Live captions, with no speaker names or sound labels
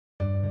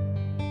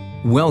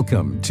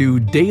Welcome to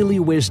Daily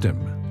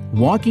Wisdom,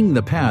 Walking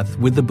the Path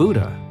with the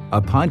Buddha,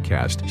 a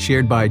podcast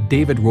shared by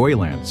David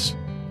Roylance.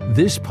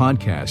 This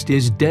podcast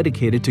is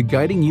dedicated to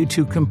guiding you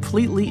to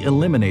completely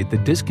eliminate the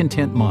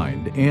discontent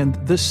mind and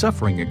the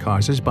suffering it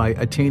causes by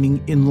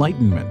attaining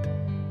enlightenment.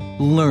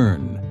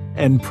 Learn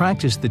and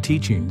practice the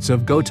teachings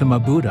of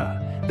Gautama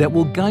Buddha that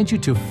will guide you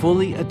to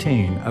fully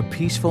attain a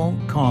peaceful,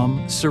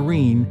 calm,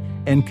 serene,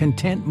 and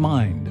content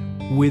mind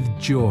with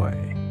joy.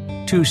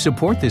 To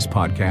support this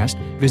podcast,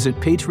 visit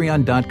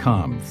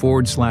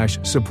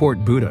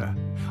patreon.com/support Buddha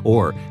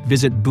or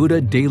visit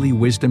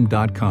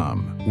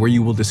buddhadailywisdom.com, where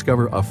you will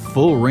discover a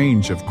full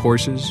range of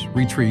courses,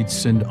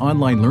 retreats, and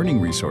online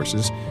learning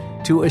resources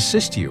to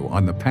assist you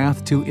on the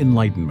path to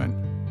enlightenment.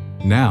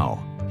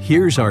 Now,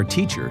 here's our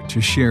teacher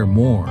to share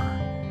more.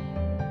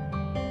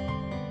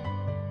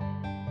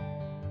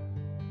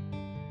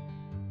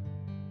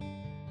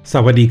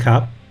 Sawadee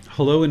Kap.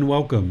 Hello and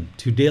welcome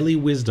to Daily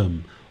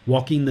Wisdom,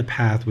 Walking the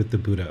Path with the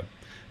Buddha.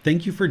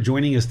 Thank you for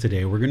joining us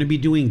today. We're going to be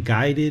doing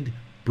guided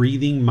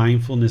breathing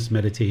mindfulness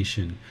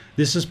meditation.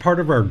 This is part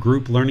of our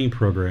group learning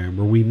program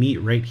where we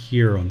meet right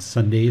here on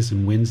Sundays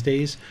and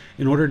Wednesdays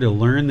in order to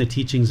learn the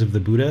teachings of the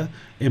Buddha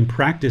and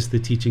practice the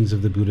teachings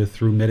of the Buddha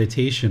through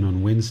meditation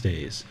on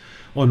Wednesdays.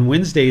 On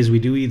Wednesdays, we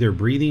do either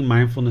breathing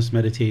mindfulness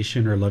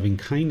meditation or loving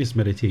kindness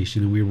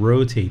meditation, and we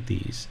rotate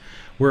these.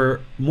 We're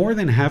more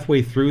than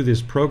halfway through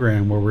this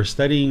program where we're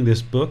studying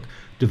this book,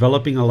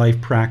 Developing a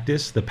Life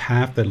Practice, The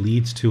Path That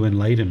Leads to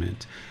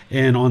Enlightenment.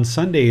 And on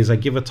Sundays, I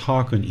give a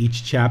talk on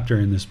each chapter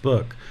in this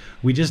book.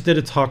 We just did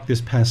a talk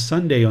this past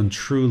Sunday on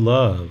true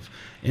love.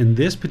 And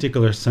this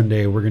particular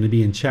Sunday, we're going to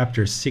be in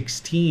chapter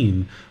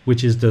 16,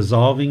 which is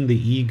dissolving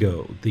the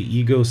ego. The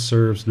ego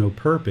serves no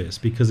purpose,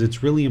 because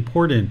it's really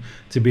important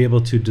to be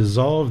able to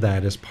dissolve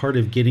that as part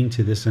of getting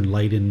to this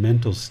enlightened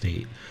mental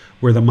state,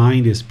 where the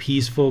mind is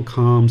peaceful,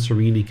 calm,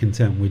 serene, and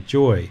content with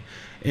joy.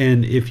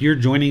 And if you're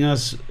joining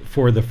us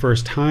for the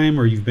first time,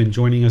 or you've been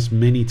joining us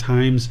many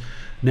times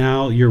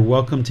now, you're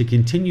welcome to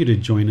continue to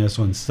join us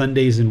on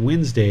Sundays and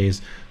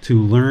Wednesdays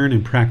to learn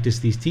and practice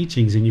these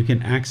teachings. And you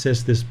can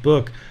access this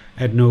book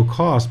at no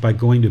cost by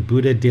going to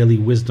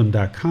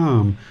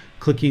buddhadailywisdom.com,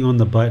 clicking on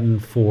the button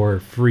for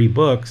free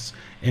books,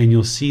 and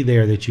you'll see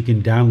there that you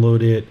can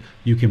download it.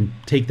 You can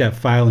take that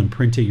file and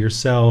print it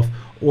yourself,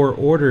 or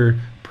order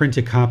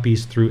printed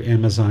copies through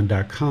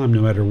Amazon.com,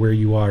 no matter where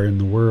you are in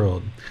the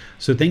world.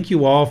 So thank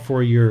you all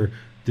for your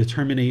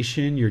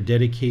determination, your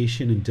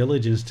dedication, and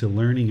diligence to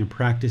learning and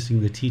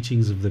practicing the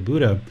teachings of the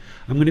Buddha.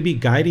 I'm going to be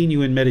guiding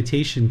you in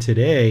meditation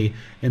today,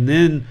 and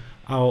then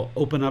I'll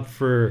open up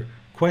for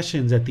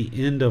questions at the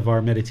end of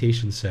our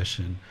meditation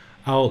session.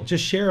 I'll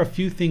just share a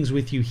few things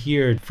with you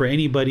here for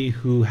anybody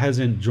who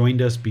hasn't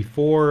joined us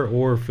before,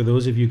 or for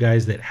those of you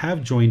guys that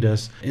have joined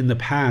us in the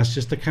past,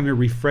 just to kind of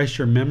refresh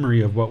your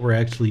memory of what we're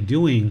actually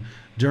doing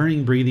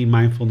during breathing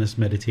mindfulness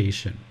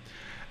meditation.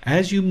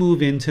 As you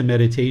move into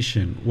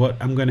meditation, what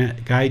I'm going to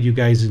guide you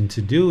guys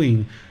into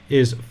doing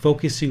is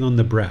focusing on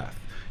the breath.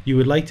 You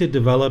would like to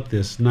develop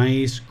this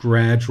nice,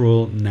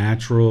 gradual,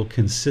 natural,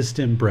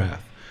 consistent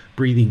breath,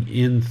 breathing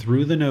in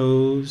through the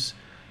nose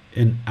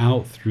and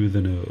out through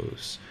the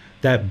nose.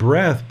 That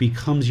breath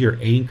becomes your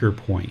anchor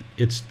point.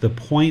 It's the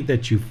point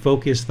that you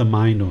focus the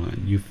mind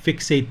on. You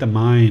fixate the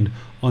mind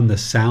on the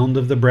sound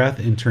of the breath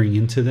entering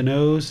into the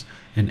nose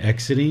and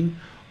exiting,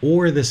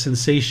 or the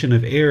sensation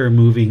of air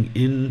moving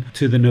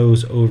into the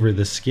nose over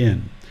the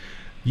skin.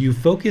 You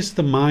focus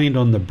the mind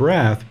on the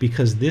breath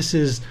because this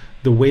is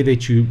the way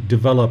that you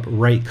develop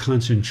right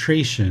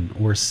concentration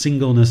or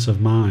singleness of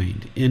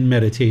mind in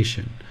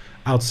meditation.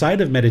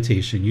 Outside of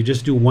meditation, you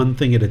just do one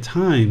thing at a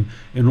time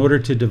in order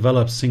to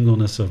develop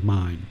singleness of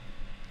mind.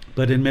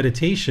 But in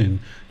meditation,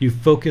 you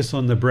focus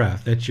on the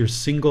breath. That's your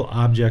single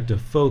object of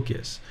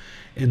focus.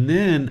 And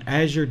then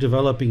as you're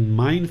developing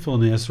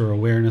mindfulness or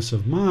awareness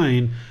of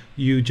mind,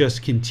 you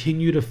just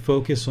continue to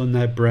focus on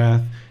that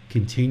breath,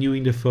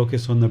 continuing to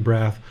focus on the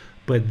breath.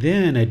 But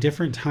then at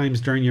different times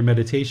during your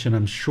meditation,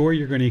 I'm sure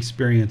you're going to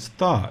experience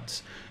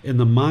thoughts, and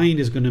the mind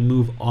is going to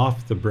move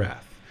off the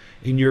breath.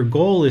 And your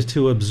goal is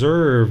to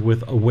observe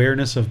with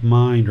awareness of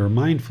mind or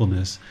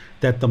mindfulness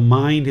that the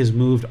mind has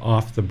moved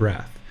off the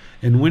breath.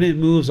 And when it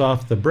moves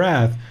off the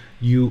breath,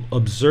 you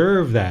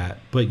observe that,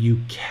 but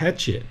you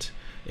catch it,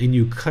 and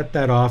you cut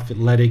that off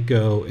and let it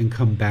go and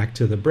come back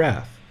to the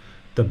breath.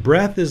 The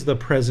breath is the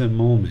present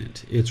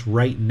moment. It's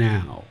right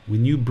now.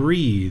 When you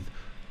breathe,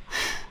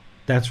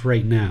 that's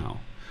right now.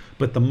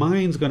 But the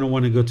mind's going to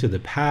want to go to the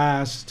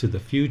past, to the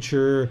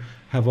future,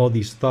 have all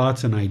these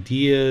thoughts and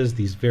ideas,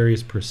 these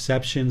various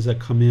perceptions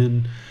that come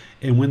in.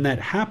 And when that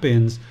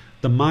happens,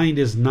 the mind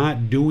is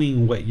not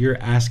doing what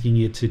you're asking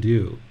it to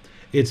do.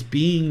 It's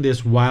being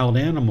this wild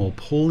animal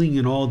pulling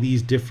in all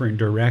these different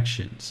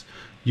directions.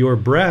 Your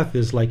breath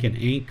is like an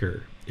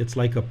anchor. It's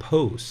like a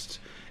post.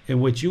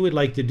 And what you would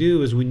like to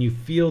do is when you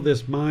feel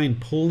this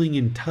mind pulling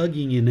and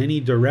tugging in any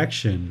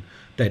direction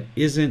that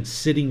isn't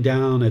sitting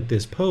down at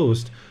this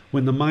post,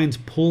 when the mind's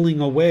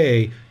pulling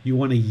away, you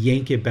want to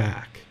yank it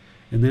back.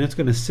 And then it's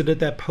going to sit at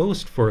that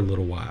post for a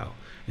little while.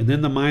 and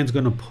then the mind's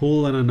going to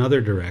pull in another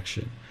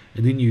direction,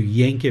 and then you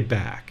yank it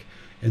back,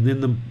 and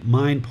then the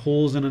mind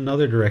pulls in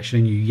another direction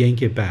and you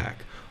yank it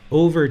back.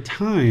 Over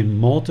time,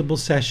 multiple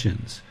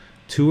sessions,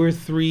 2 or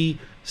 3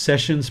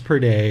 sessions per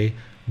day,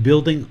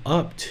 building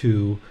up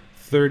to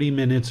 30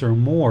 minutes or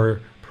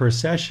more per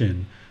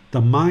session,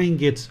 the mind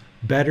gets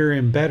better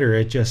and better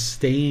at just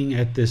staying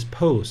at this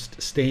post,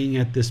 staying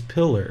at this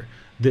pillar.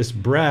 This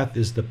breath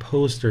is the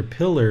post or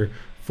pillar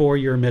for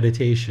your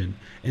meditation.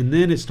 And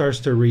then it starts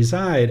to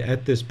reside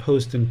at this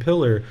post and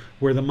pillar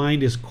where the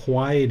mind is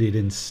quieted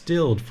and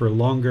stilled for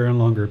longer and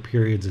longer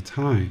periods of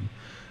time.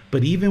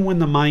 But even when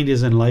the mind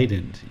is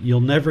enlightened,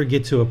 you'll never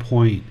get to a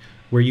point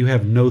where you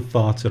have no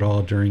thoughts at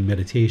all during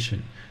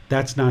meditation.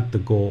 That's not the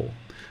goal.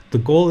 The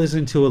goal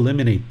isn't to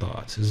eliminate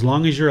thoughts. As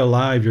long as you're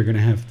alive, you're going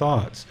to have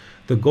thoughts.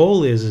 The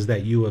goal is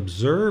that you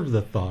observe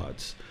the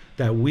thoughts,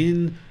 that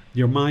when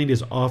your mind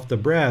is off the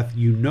breath,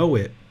 you know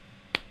it,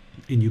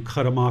 and you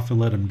cut them off and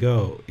let them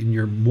go. And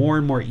you're more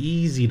and more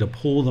easy to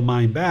pull the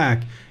mind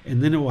back,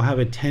 and then it will have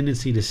a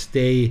tendency to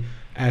stay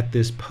at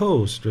this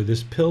post or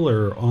this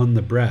pillar on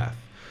the breath.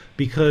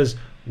 Because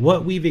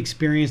what we've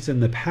experienced in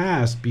the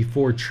past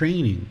before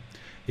training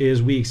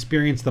is we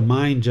experienced the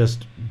mind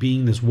just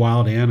being this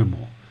wild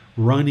animal,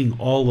 running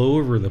all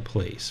over the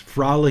place,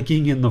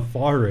 frolicking in the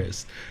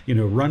forest,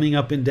 running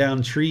up and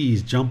down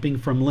trees, jumping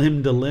from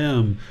limb to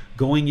limb,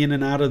 going in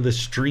and out of the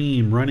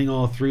stream, running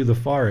all through the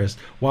forest.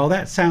 While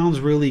that sounds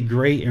really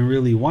great and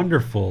really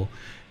wonderful,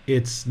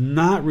 it's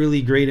not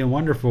really great and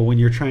wonderful when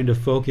you're trying to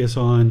focus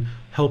on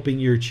helping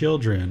your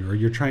children, or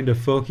you're trying to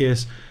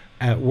focus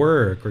at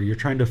work, or you're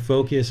trying to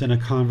focus in a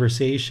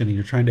conversation and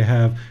you're trying to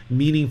have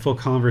meaningful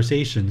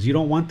conversations. You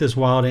don't want this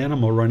wild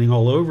animal running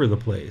all over the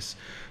place.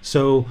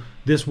 So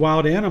this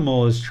wild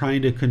animal is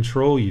trying to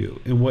control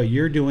you. And what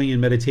you're doing in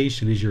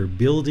meditation is you're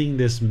building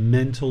this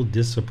mental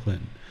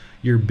discipline.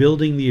 You're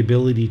building the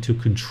ability to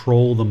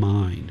control the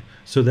mind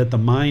so that the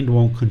mind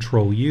won't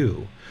control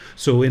you.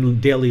 So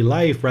in daily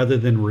life, rather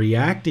than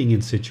reacting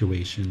in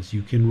situations,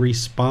 you can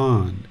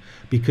respond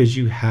because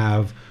you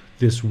have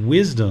this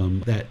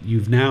wisdom that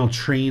you've now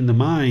trained the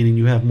mind, and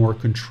you have more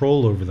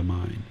control over the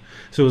mind.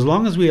 So as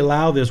long as we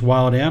allow this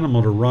wild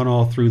animal to run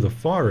all through the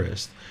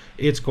forest,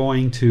 it's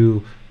going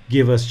to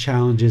give us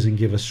challenges and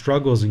give us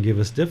struggles and give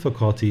us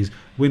difficulties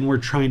when we're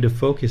trying to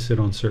focus it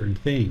on certain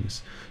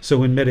things.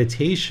 So in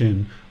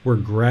meditation, we're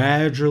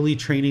gradually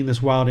training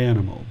this wild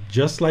animal.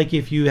 Just like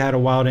if you had a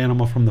wild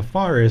animal from the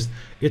forest,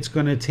 it's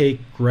going to take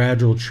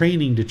gradual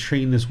training to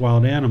train this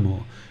wild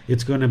animal.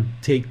 It's going to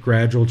take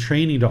gradual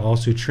training to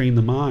also train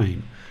the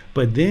mind.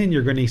 But then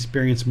you're going to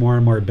experience more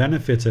and more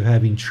benefits of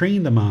having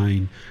trained the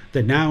mind,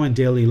 that now in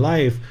daily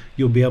life,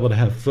 you'll be able to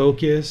have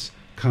focus,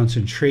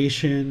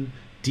 concentration,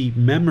 deep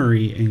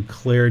memory, and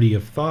clarity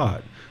of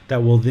thought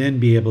that will then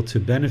be able to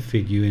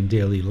benefit you in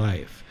daily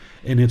life.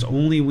 And it's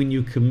only when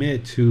you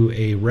commit to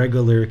a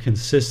regular,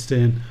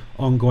 consistent,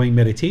 ongoing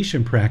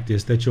meditation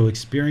practice that you'll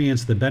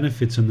experience the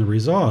benefits and the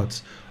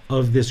results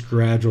of this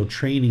gradual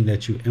training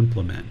that you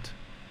implement.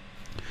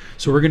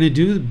 So we're going to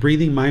do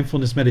breathing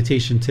mindfulness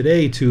meditation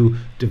today to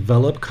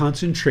develop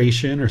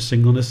concentration or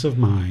singleness of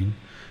mind,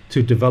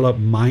 to develop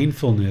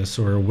mindfulness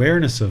or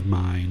awareness of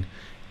mind,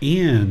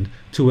 and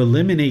to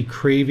eliminate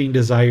craving,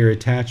 desire,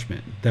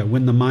 attachment. That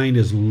when the mind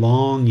is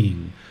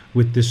longing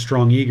with this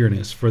strong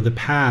eagerness for the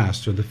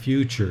past or the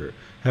future,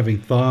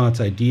 having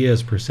thoughts,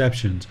 ideas,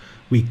 perceptions,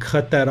 we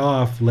cut that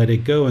off, let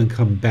it go, and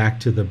come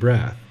back to the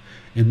breath.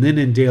 And then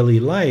in daily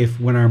life,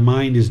 when our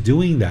mind is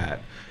doing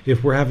that,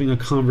 if we're having a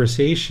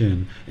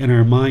conversation and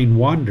our mind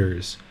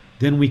wanders,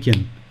 then we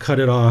can cut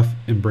it off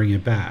and bring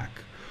it back.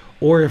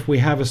 Or if we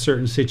have a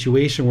certain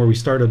situation where we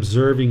start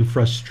observing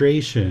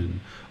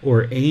frustration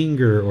or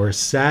anger or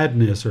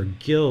sadness or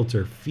guilt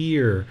or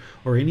fear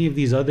or any of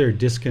these other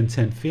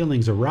discontent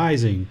feelings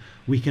arising,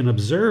 we can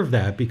observe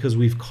that because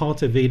we've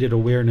cultivated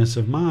awareness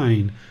of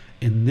mind,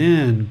 and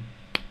then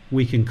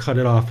we can cut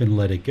it off and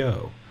let it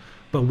go.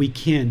 But we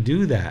can't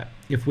do that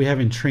if we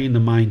haven't trained the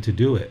mind to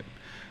do it.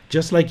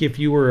 Just like if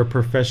you were a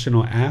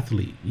professional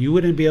athlete, you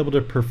wouldn't be able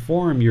to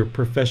perform your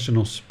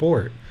professional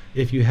sport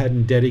if you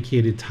hadn't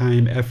dedicated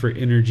time, effort,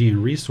 energy,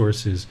 and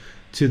resources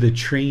to the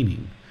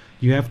training.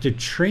 You have to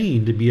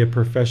train to be a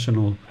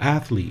professional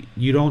athlete.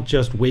 You don't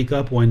just wake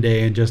up one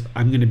day and just,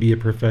 I'm going to be a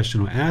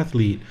professional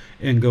athlete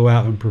and go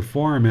out and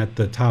perform at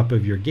the top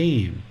of your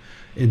game.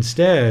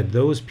 Instead,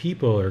 those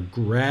people are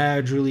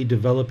gradually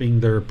developing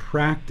their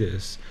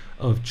practice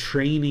of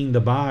training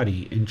the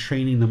body and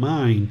training the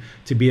mind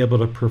to be able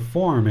to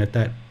perform at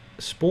that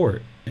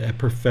sport at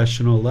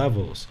professional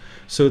levels.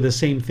 So the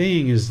same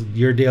thing is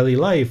your daily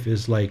life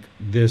is like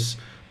this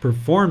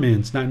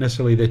performance, not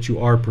necessarily that you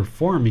are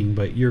performing,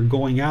 but you're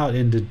going out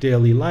into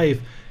daily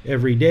life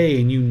every day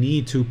and you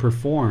need to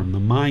perform. The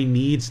mind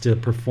needs to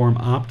perform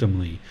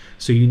optimally.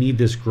 So you need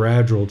this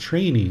gradual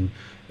training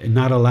and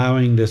not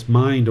allowing this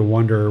mind to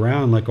wander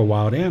around like a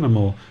wild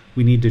animal.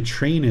 We need to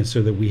train it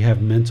so that we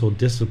have mental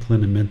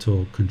discipline and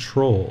mental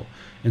control.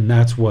 And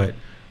that's what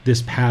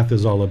this path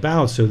is all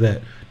about, so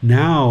that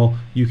now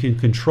you can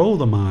control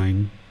the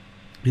mind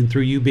And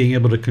through you being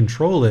able to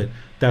control it,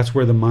 that's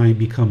where the mind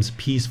becomes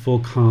peaceful,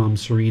 calm,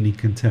 serene, and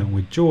content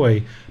with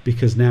joy,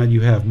 because now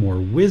you have more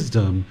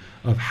wisdom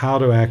of how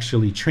to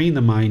actually train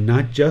the mind,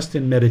 not just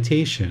in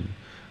meditation,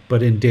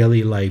 but in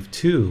daily life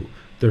too.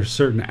 There are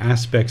certain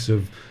aspects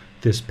of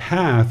this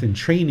path and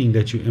training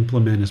that you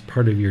implement as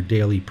part of your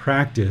daily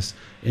practice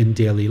in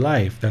daily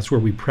life. That's where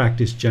we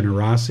practice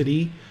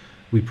generosity,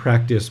 we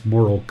practice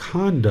moral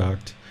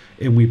conduct,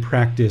 and we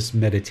practice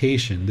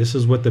meditation. This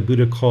is what the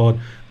Buddha called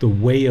the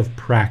way of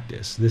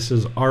practice. This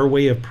is our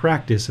way of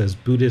practice as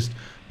Buddhist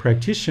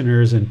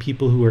practitioners and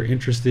people who are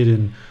interested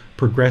in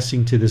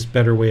progressing to this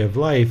better way of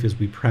life, is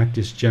we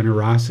practice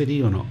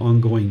generosity on an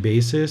ongoing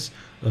basis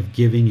of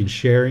giving and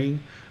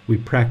sharing. We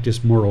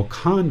practice moral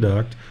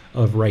conduct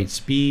of right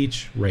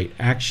speech, right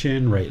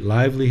action, right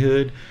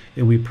livelihood,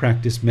 and we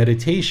practice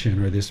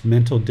meditation, or this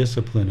mental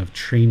discipline of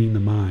training the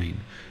mind.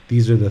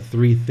 These are the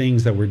three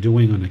things that we're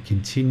doing on a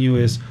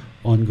continuous,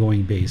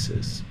 ongoing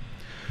basis.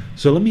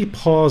 So let me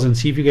pause and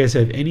see if you guys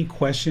have any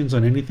questions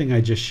on anything I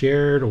just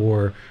shared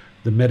or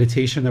the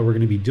meditation that we're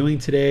going to be doing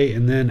today.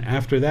 And then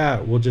after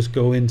that, we'll just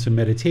go into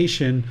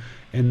meditation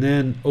and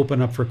then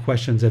open up for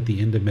questions at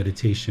the end of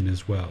meditation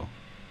as well.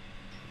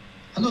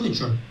 Hello,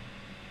 teacher.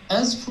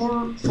 As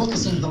for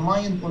focusing the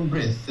mind on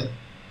breath,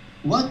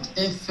 what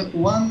if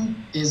one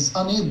is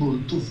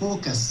unable to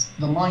focus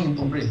the mind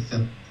on breath?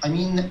 I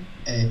mean,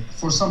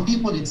 for some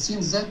people, it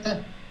seems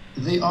that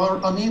they are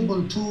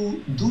unable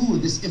to do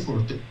this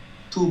effort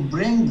to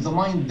bring the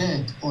mind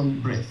back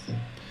on breath.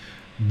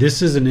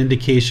 This is an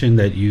indication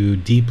that you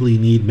deeply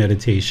need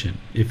meditation.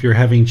 If you're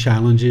having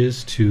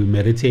challenges to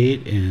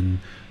meditate and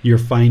you're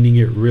finding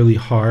it really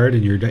hard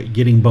and you're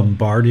getting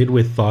bombarded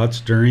with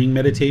thoughts during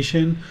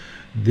meditation,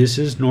 this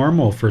is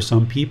normal for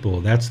some people.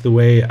 That's the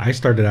way I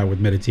started out with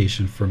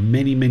meditation. For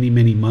many, many,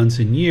 many months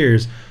and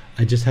years,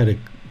 I just had a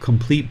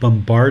complete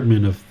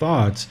bombardment of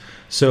thoughts.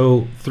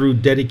 So through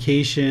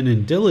dedication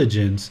and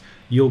diligence,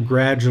 you'll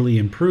gradually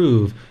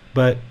improve,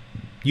 but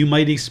you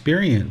might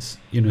experience,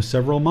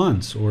 several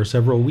months or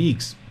several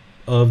weeks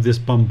of this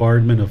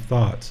bombardment of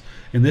thoughts.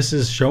 And this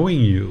is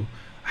showing you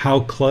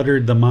how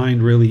cluttered the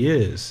mind really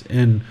is.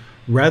 And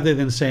rather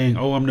than saying,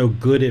 oh, I'm no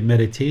good at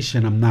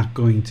meditation, I'm not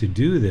going to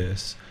do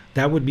this,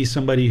 that would be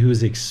somebody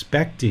who's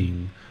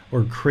expecting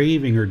or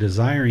craving or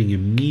desiring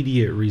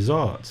immediate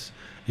results.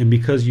 And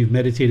because you've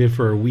meditated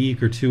for a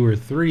week or two or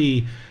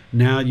three,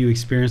 now you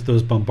experience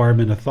those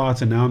bombardment of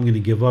thoughts, and now I'm going to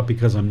give up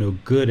because I'm no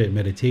good at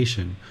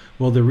meditation.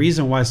 Well, the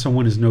reason why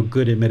someone is no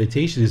good at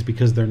meditation is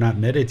because they're not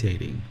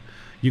meditating.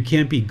 You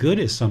can't be good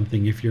at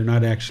something if you're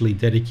not actually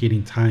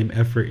dedicating time,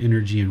 effort,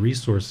 energy, and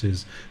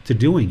resources to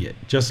doing it.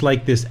 Just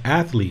like this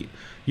athlete,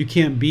 you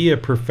can't be a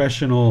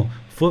professional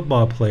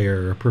football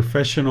player, or a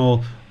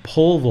professional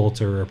pole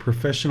vaulter, or a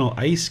professional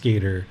ice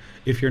skater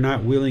if you're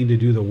not willing to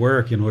do the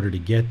work in order to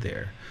get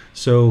there.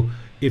 So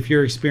if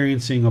you're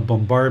experiencing a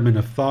bombardment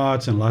of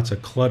thoughts and lots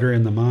of clutter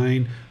in the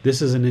mind,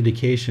 this is an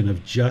indication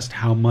of just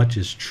how much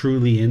is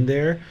truly in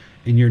there.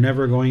 And you're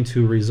never going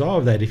to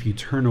resolve that if you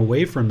turn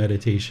away from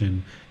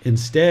meditation.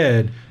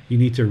 Instead, you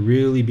need to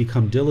really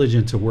become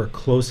diligent to work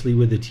closely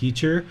with the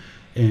teacher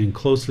and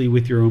closely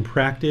with your own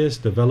practice,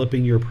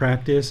 developing your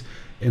practice,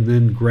 and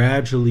then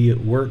gradually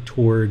work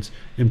towards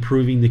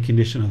improving the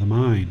condition of the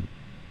mind.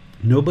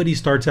 Nobody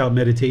starts out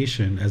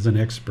meditation as an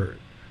expert.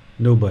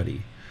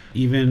 Nobody.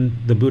 Even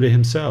the Buddha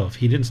himself,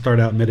 he didn't start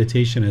out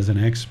meditation as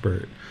an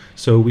expert.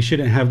 So we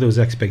shouldn't have those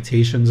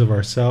expectations of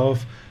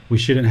ourselves. We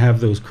shouldn't have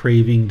those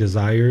craving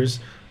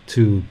desires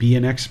to be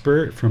an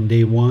expert from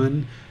day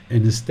one,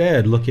 and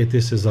instead look at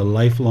this as a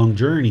lifelong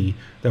journey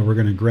that we're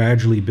going to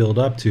gradually build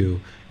up to.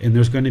 And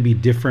there's going to be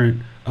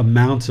different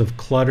amounts of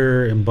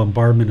clutter and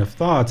bombardment of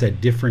thoughts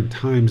at different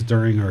times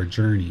during our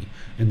journey.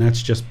 And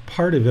that's just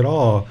part of it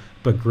all,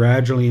 but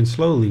gradually and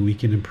slowly we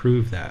can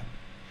improve that.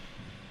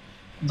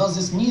 Does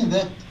this mean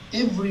that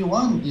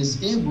everyone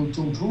is able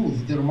to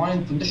improve their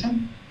mind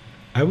condition?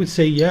 I would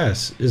say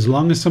yes. As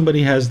long as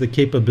somebody has the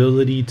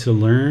capability to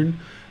learn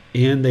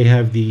and they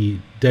have the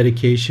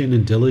dedication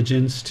and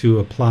diligence to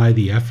apply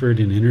the effort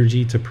and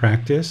energy to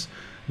practice,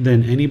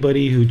 then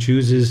anybody who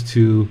chooses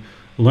to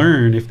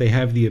learn, if they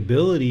have the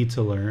ability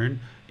to learn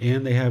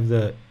and they have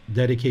the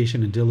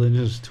dedication and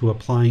diligence to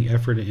applying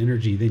effort and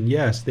energy, then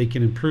yes, they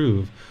can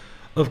improve.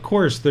 Of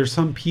course, there's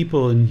some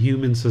people in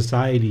human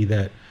society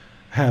that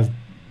have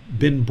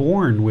been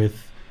born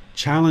with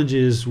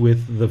challenges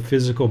with the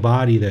physical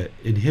body that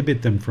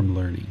inhibit them from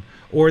learning,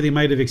 or they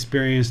might have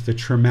experienced a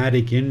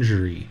traumatic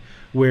injury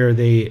where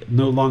they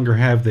no longer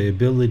have the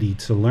ability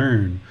to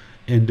learn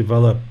and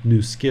develop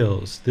new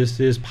skills. This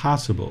is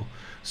possible.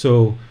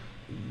 So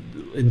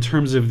in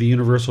terms of the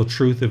universal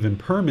truth of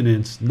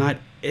impermanence, not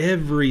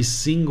every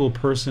single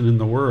person in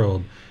the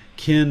world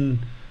can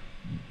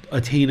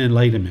attain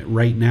enlightenment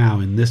right now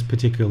in this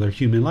particular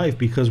human life,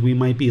 because we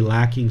might be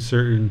lacking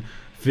certain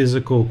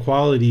physical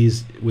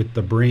qualities with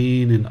the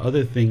brain and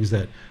other things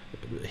that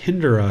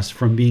hinder us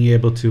from being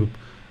able to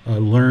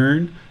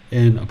learn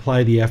and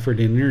apply the effort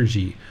and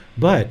energy.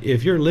 But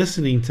if you're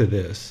listening to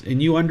this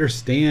and you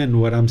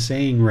understand what I'm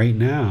saying right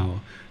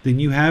now, then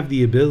you have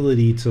the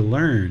ability to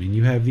learn, and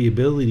you have the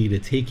ability to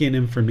take in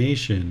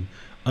information,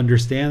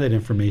 understand that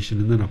information,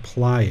 and then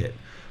apply it.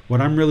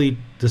 What I'm really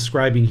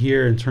describing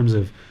here in terms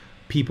of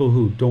people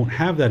who don't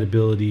have that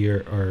ability,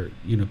 or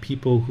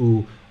people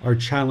who are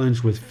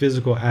challenged with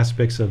physical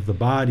aspects of the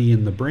body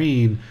and the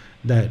brain,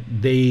 that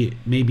they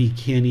maybe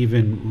can't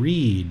even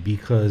read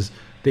because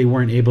they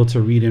weren't able to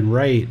read and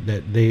write,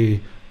 that they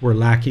were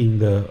lacking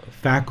the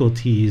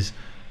faculties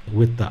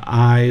with the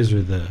eyes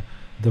or the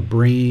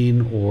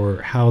brain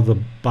or how the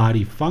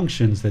body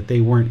functions, that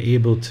they weren't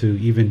able to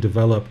even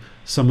develop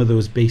some of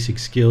those basic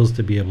skills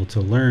to be able to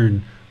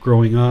learn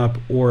growing up.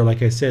 Or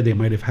like I said, they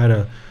might have had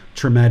a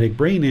traumatic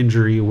brain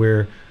injury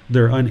where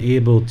they're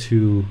unable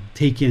to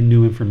take in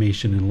new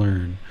information and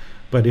learn.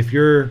 But if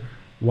you're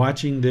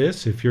watching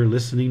this, if you're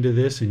listening to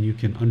this and you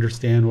can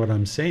understand what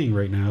I'm saying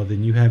right now,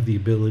 then you have the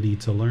ability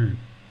to learn.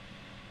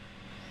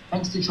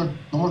 Thanks, teacher.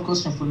 No more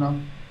questions for now.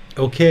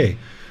 Okay,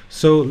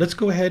 so let's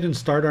go ahead and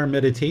start our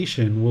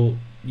meditation. We'll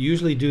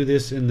usually do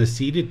this in the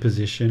seated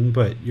position,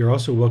 but you're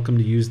also welcome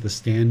to use the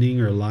standing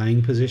or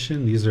lying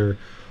position. These are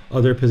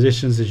other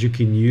positions that you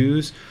can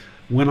use.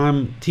 When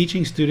I'm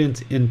teaching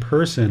students in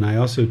person, I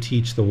also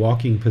teach the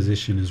walking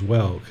position as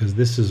well, because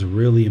this is a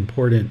really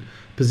important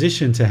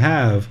position to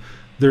have.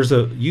 There's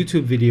a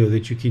YouTube video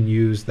that you can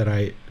use that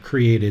I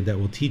created that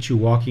will teach you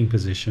walking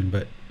position,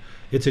 but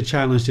it's a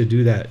challenge to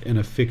do that in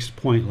a fixed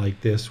point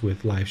like this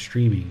with live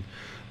streaming.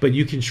 But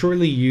you can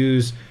surely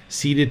use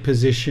seated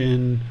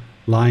position,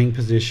 lying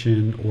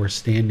position, or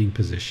standing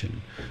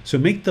position. So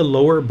make the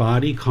lower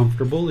body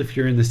comfortable if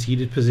you're in the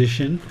seated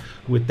position.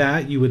 With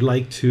that, you would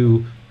like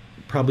to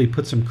probably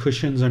put some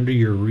cushions under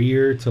your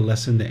rear to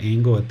lessen the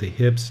angle at the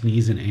hips,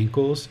 knees, and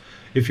ankles.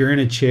 If you're in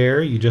a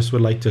chair, you just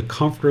would like to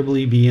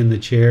comfortably be in the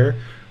chair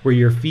where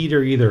your feet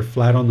are either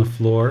flat on the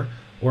floor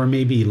or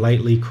maybe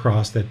lightly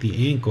crossed at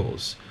the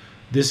ankles.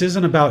 This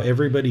isn't about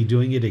everybody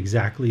doing it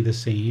exactly the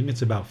same.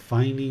 It's about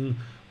finding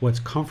what's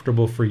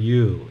comfortable for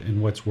you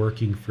and what's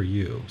working for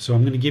you. So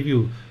I'm going to give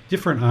you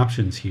different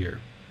options here.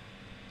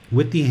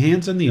 With the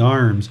hands and the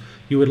arms,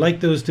 you would like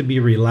those to be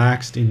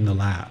relaxed in the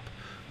lap.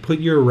 Put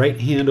your right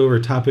hand over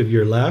top of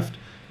your left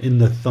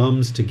and the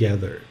thumbs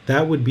together.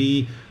 That would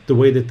be the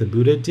way that the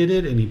Buddha did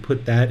it, and he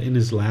put that in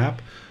his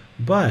lap.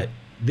 But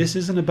this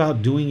isn't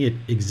about doing it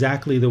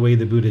exactly the way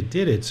the Buddha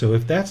did it. So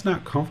if that's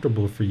not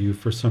comfortable for you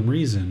for some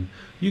reason,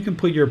 you can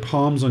put your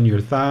palms on your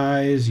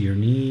thighs, your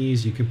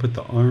knees. You can put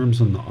the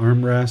arms on the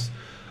armrest.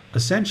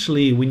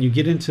 Essentially, when you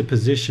get into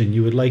position,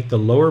 you would like the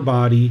lower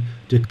body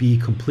to be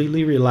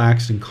completely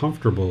relaxed and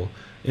comfortable,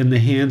 and the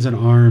hands and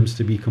arms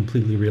to be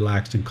completely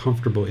relaxed and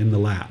comfortable in the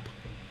lap.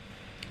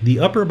 The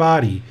upper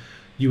body,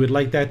 you would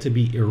like that to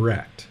be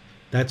erect.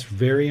 That's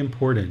very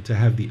important, to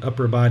have the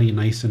upper body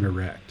nice and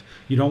erect.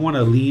 You don't want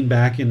to lean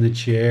back in the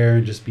chair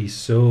and just be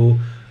so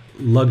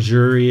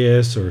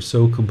luxurious or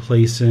so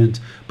complacent,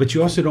 but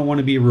you also don't want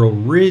to be real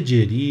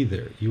rigid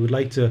either. You would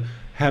like to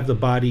have the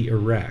body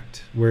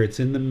erect, where it's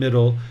in the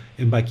middle,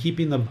 and by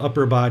keeping the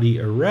upper body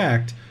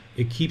erect,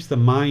 it keeps the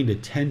mind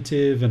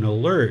attentive and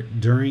alert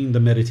during the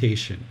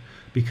meditation.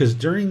 Because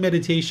during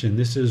meditation,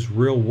 this is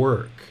real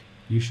work.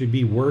 You should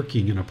be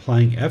working and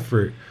applying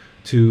effort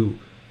to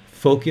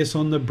focus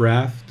on the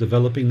breath,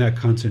 developing that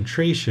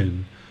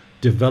concentration,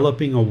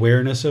 developing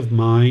awareness of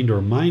mind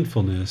or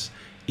mindfulness,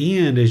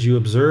 and as you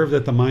observe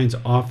that the mind's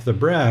off the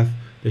breath,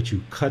 that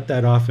you cut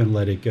that off and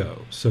let it go.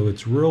 So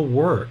it's real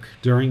work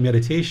during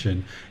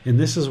meditation. And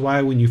this is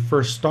why when you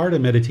first start a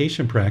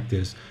meditation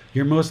practice,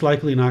 you're most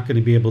likely not going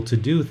to be able to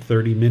do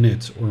 30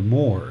 minutes or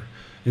more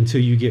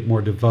until you get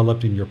more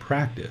developed in your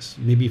practice.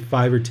 Maybe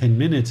 5 or 10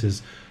 minutes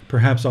is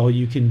perhaps all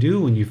you can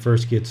do when you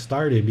first get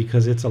started,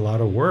 because it's a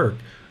lot of work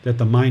that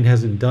the mind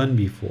hasn't done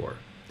before.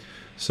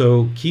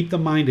 So keep the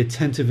mind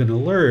attentive and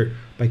alert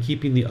by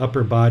keeping the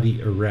upper body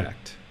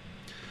erect.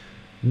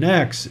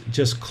 Next,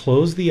 just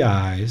close the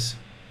eyes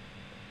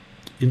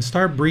and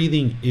start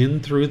breathing in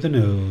through the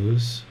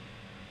nose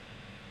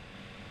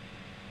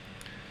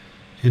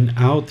and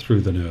out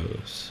through the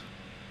nose.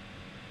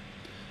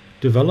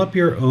 Develop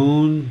your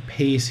own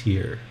pace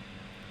here,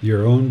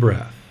 your own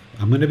breath.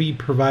 I'm going to be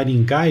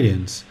providing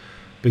guidance,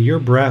 but your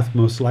breath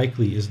most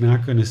likely is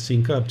not going to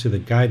sync up to the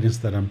guidance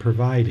that I'm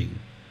providing.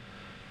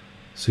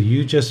 So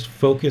you just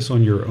focus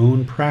on your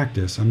own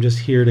practice. I'm just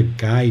here to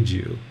guide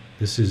you.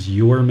 This is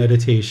your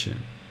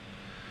meditation.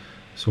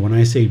 So when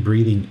I say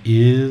breathing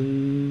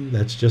in,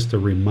 that's just to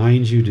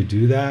remind you to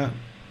do that.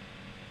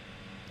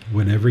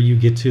 Whenever you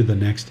get to the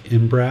next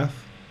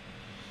in-breath,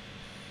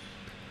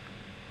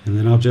 and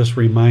then I'll just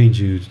remind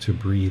you to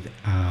breathe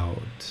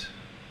out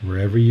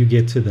wherever you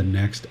get to the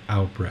next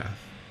out-breath.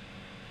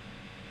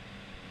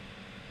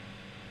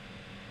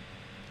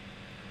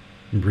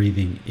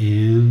 Breathing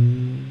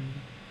in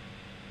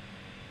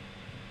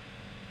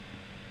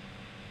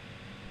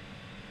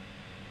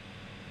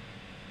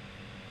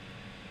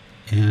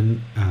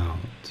and out.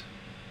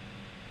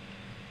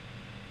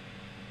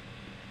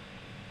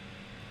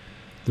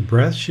 The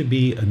breath should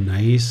be a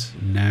nice,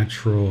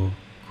 natural,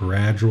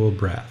 gradual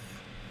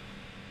breath.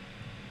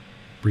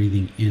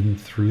 Breathing in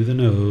through the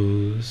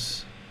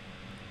nose.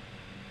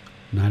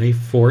 Not a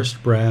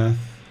forced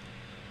breath.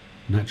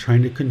 Not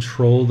trying to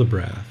control the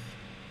breath.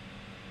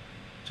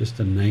 Just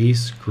a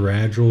nice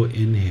gradual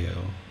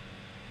inhale.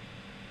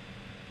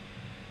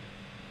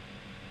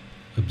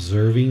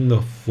 Observing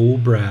the full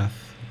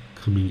breath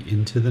coming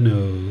into the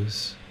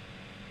nose.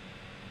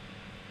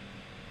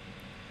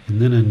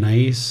 And then a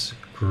nice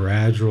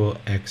gradual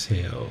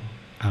exhale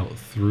out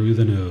through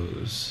the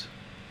nose.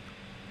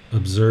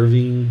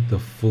 Observing the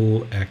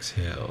full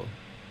exhale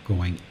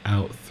going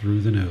out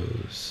through the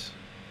nose.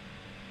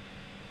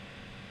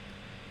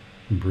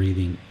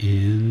 Breathing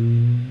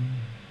in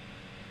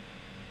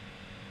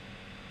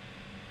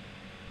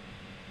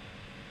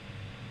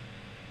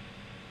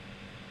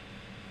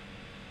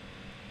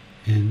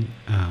and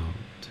out.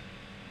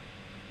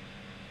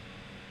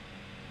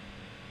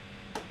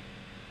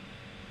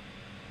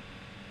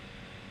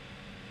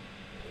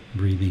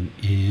 Breathing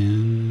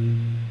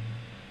in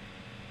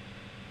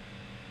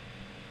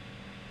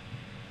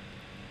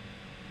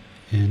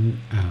and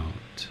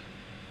out.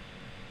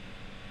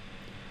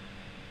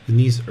 In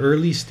these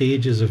early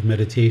stages of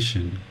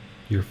meditation,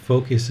 your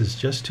focus is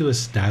just to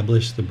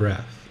establish the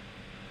breath.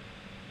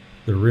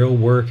 The real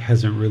work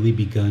hasn't really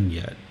begun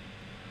yet.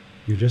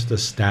 You're just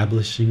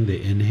establishing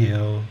the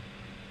inhale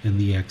and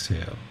the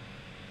exhale.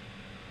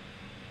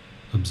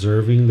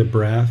 Observing the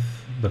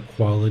breath, the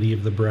quality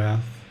of the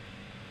breath,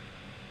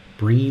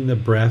 bringing the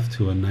breath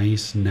to a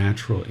nice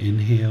natural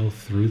inhale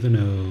through the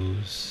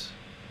nose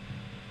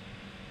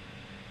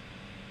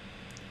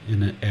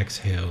and an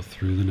exhale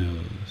through the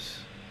nose.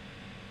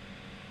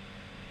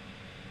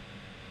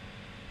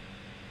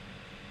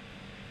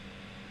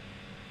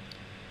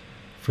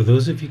 For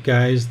those of you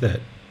guys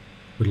that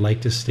would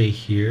like to stay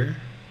here,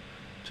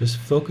 just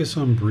focus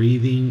on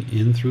breathing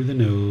in through the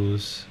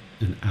nose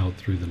and out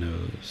through the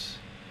nose.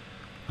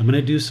 I'm going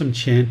to do some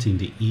chanting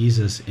to ease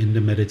us into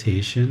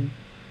meditation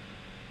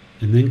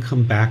and then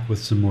come back with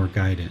some more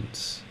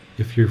guidance.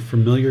 If you're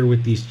familiar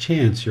with these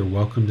chants, you're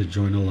welcome to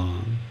join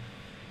along.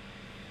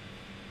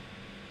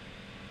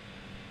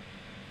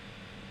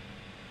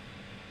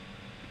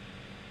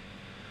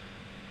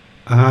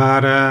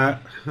 Arahang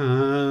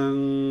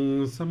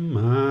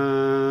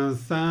Samma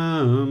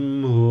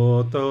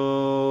Sambuddho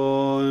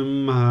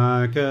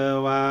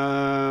Bhagava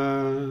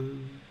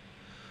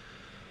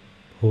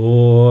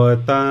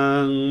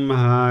Bhutang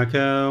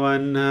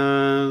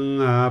Bhagavanang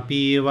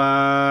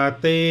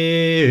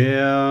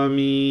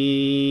Apivateyami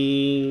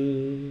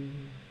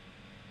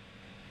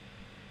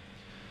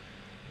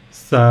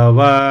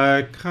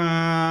Savakato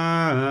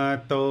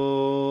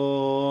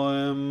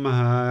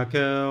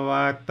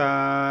Bhagavata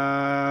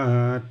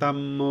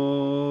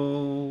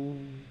Tammo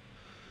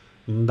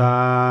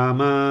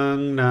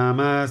Dhammang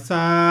Namasami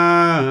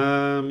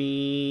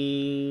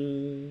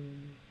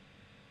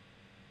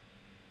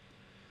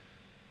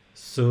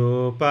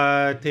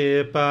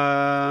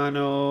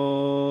Supatipano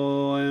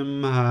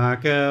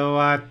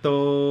Bhagavato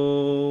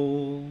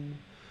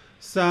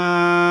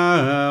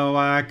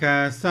Sāvaka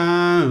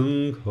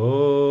Saṅgho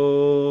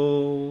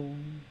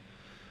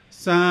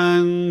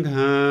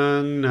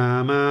Sanghang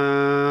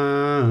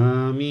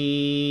Namami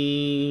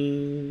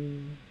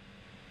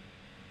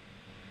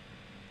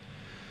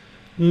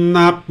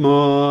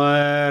Namo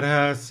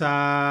Tassa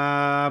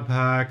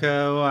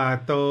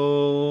Bhagavato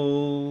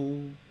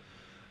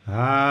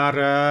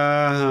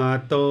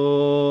Arahato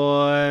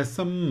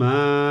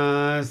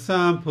Samma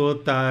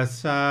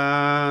Sambuddhassa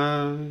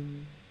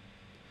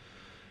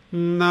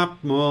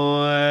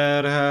Namo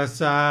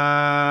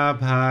Tassa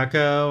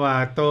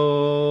Bhagavato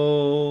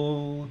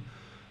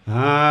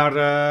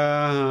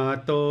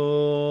Arahato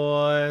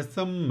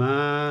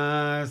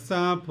Samma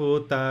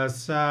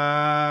Sambuddhassa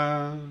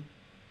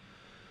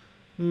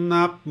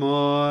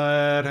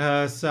Namo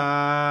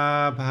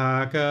Tassa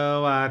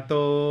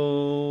Bhagavato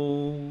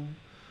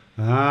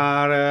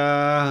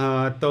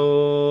Arahato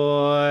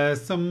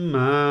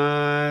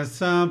Samma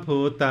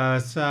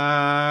Sambuddhassa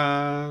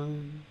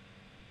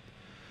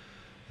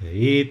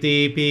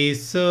Iti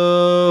piso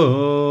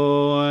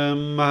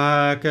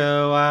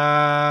bhagava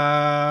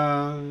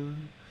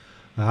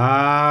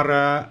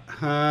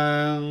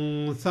arahang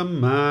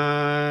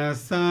samma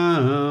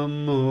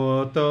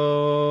sambuddho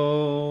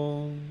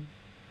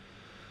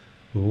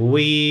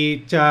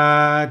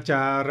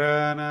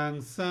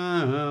vicacaranang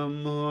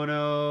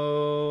sammuno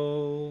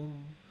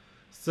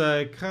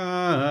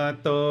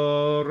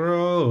sakhato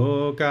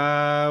rogavito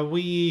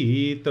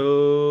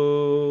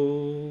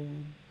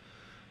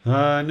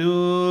Anutero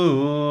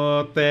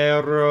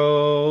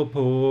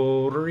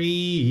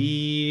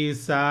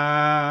purisa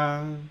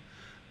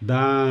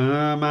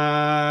Dhammasati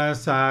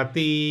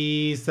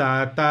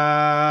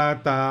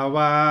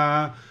satatawa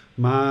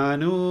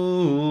manusanam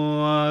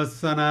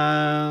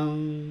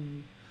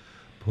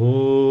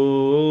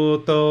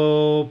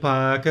Bhuto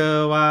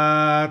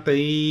Bhagavati.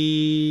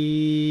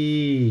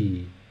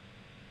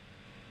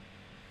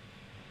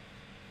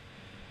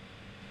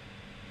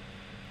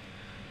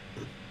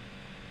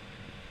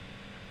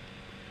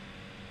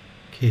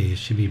 Okay, you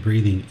should be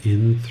breathing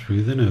in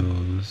through the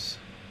nose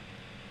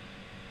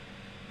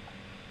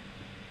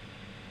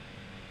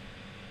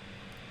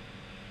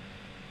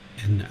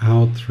and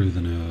out through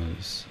the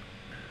nose.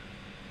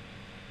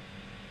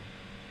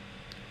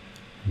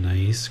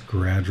 Nice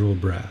gradual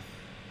breath.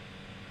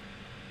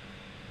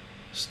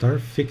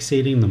 Start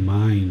fixating the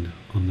mind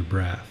on the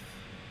breath.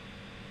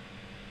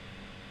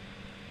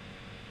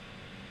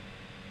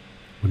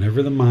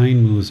 Whenever the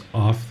mind moves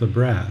off the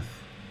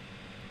breath,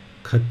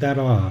 cut that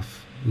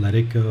off, let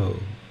it go,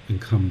 and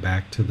come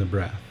back to the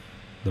breath,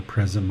 the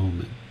present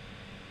moment.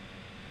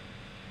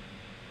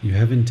 You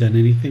haven't done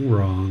anything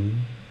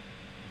wrong.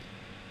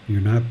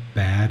 You're not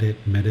bad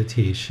at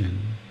meditation.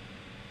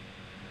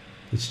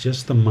 It's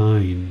just the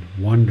mind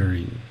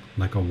wandering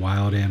like a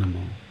wild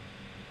animal.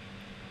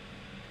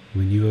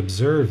 When you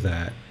observe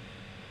that,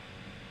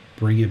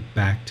 bring it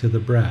back to the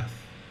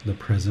breath, the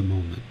present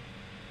moment.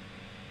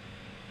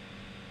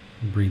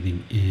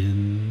 Breathing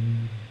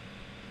in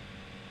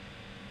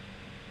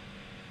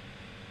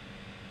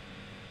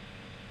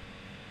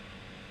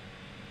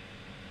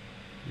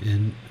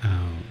and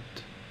out.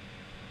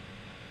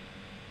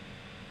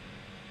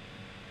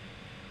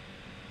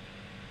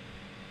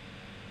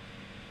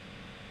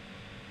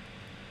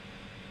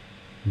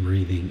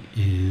 Breathing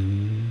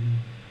in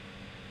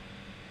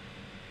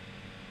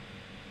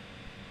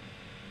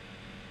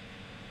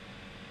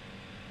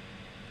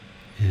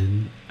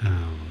and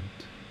out.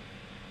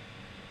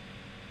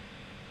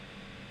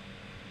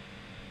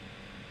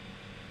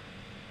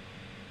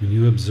 When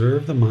you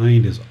observe the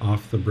mind is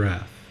off the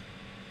breath,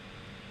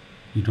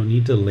 you don't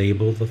need to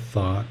label the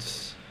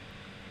thoughts.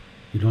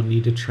 You don't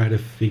need to try to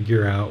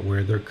figure out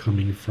where they're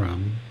coming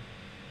from.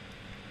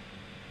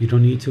 You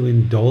don't need to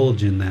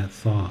indulge in that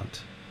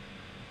thought.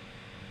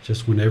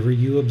 Just whenever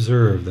you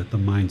observe that the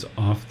mind's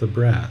off the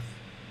breath,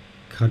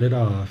 cut it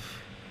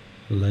off,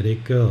 let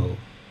it go,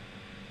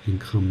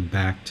 and come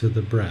back to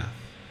the breath,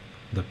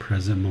 the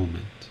present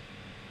moment.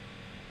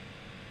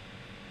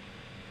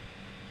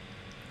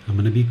 I'm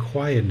going to be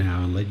quiet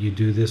now and let you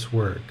do this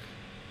work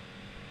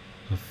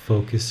of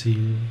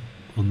focusing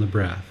on the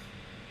breath.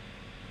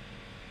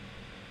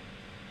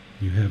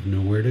 You have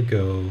nowhere to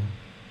go.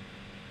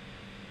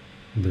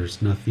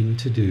 There's nothing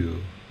to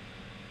do.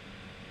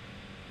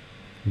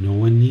 No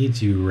one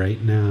needs you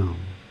right now.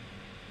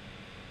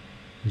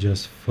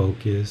 Just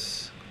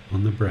focus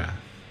on the breath.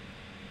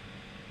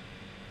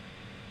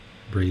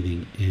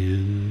 Breathing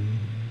in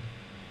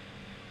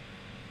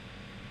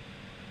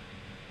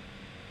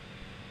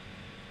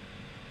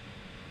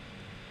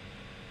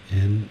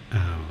and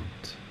out.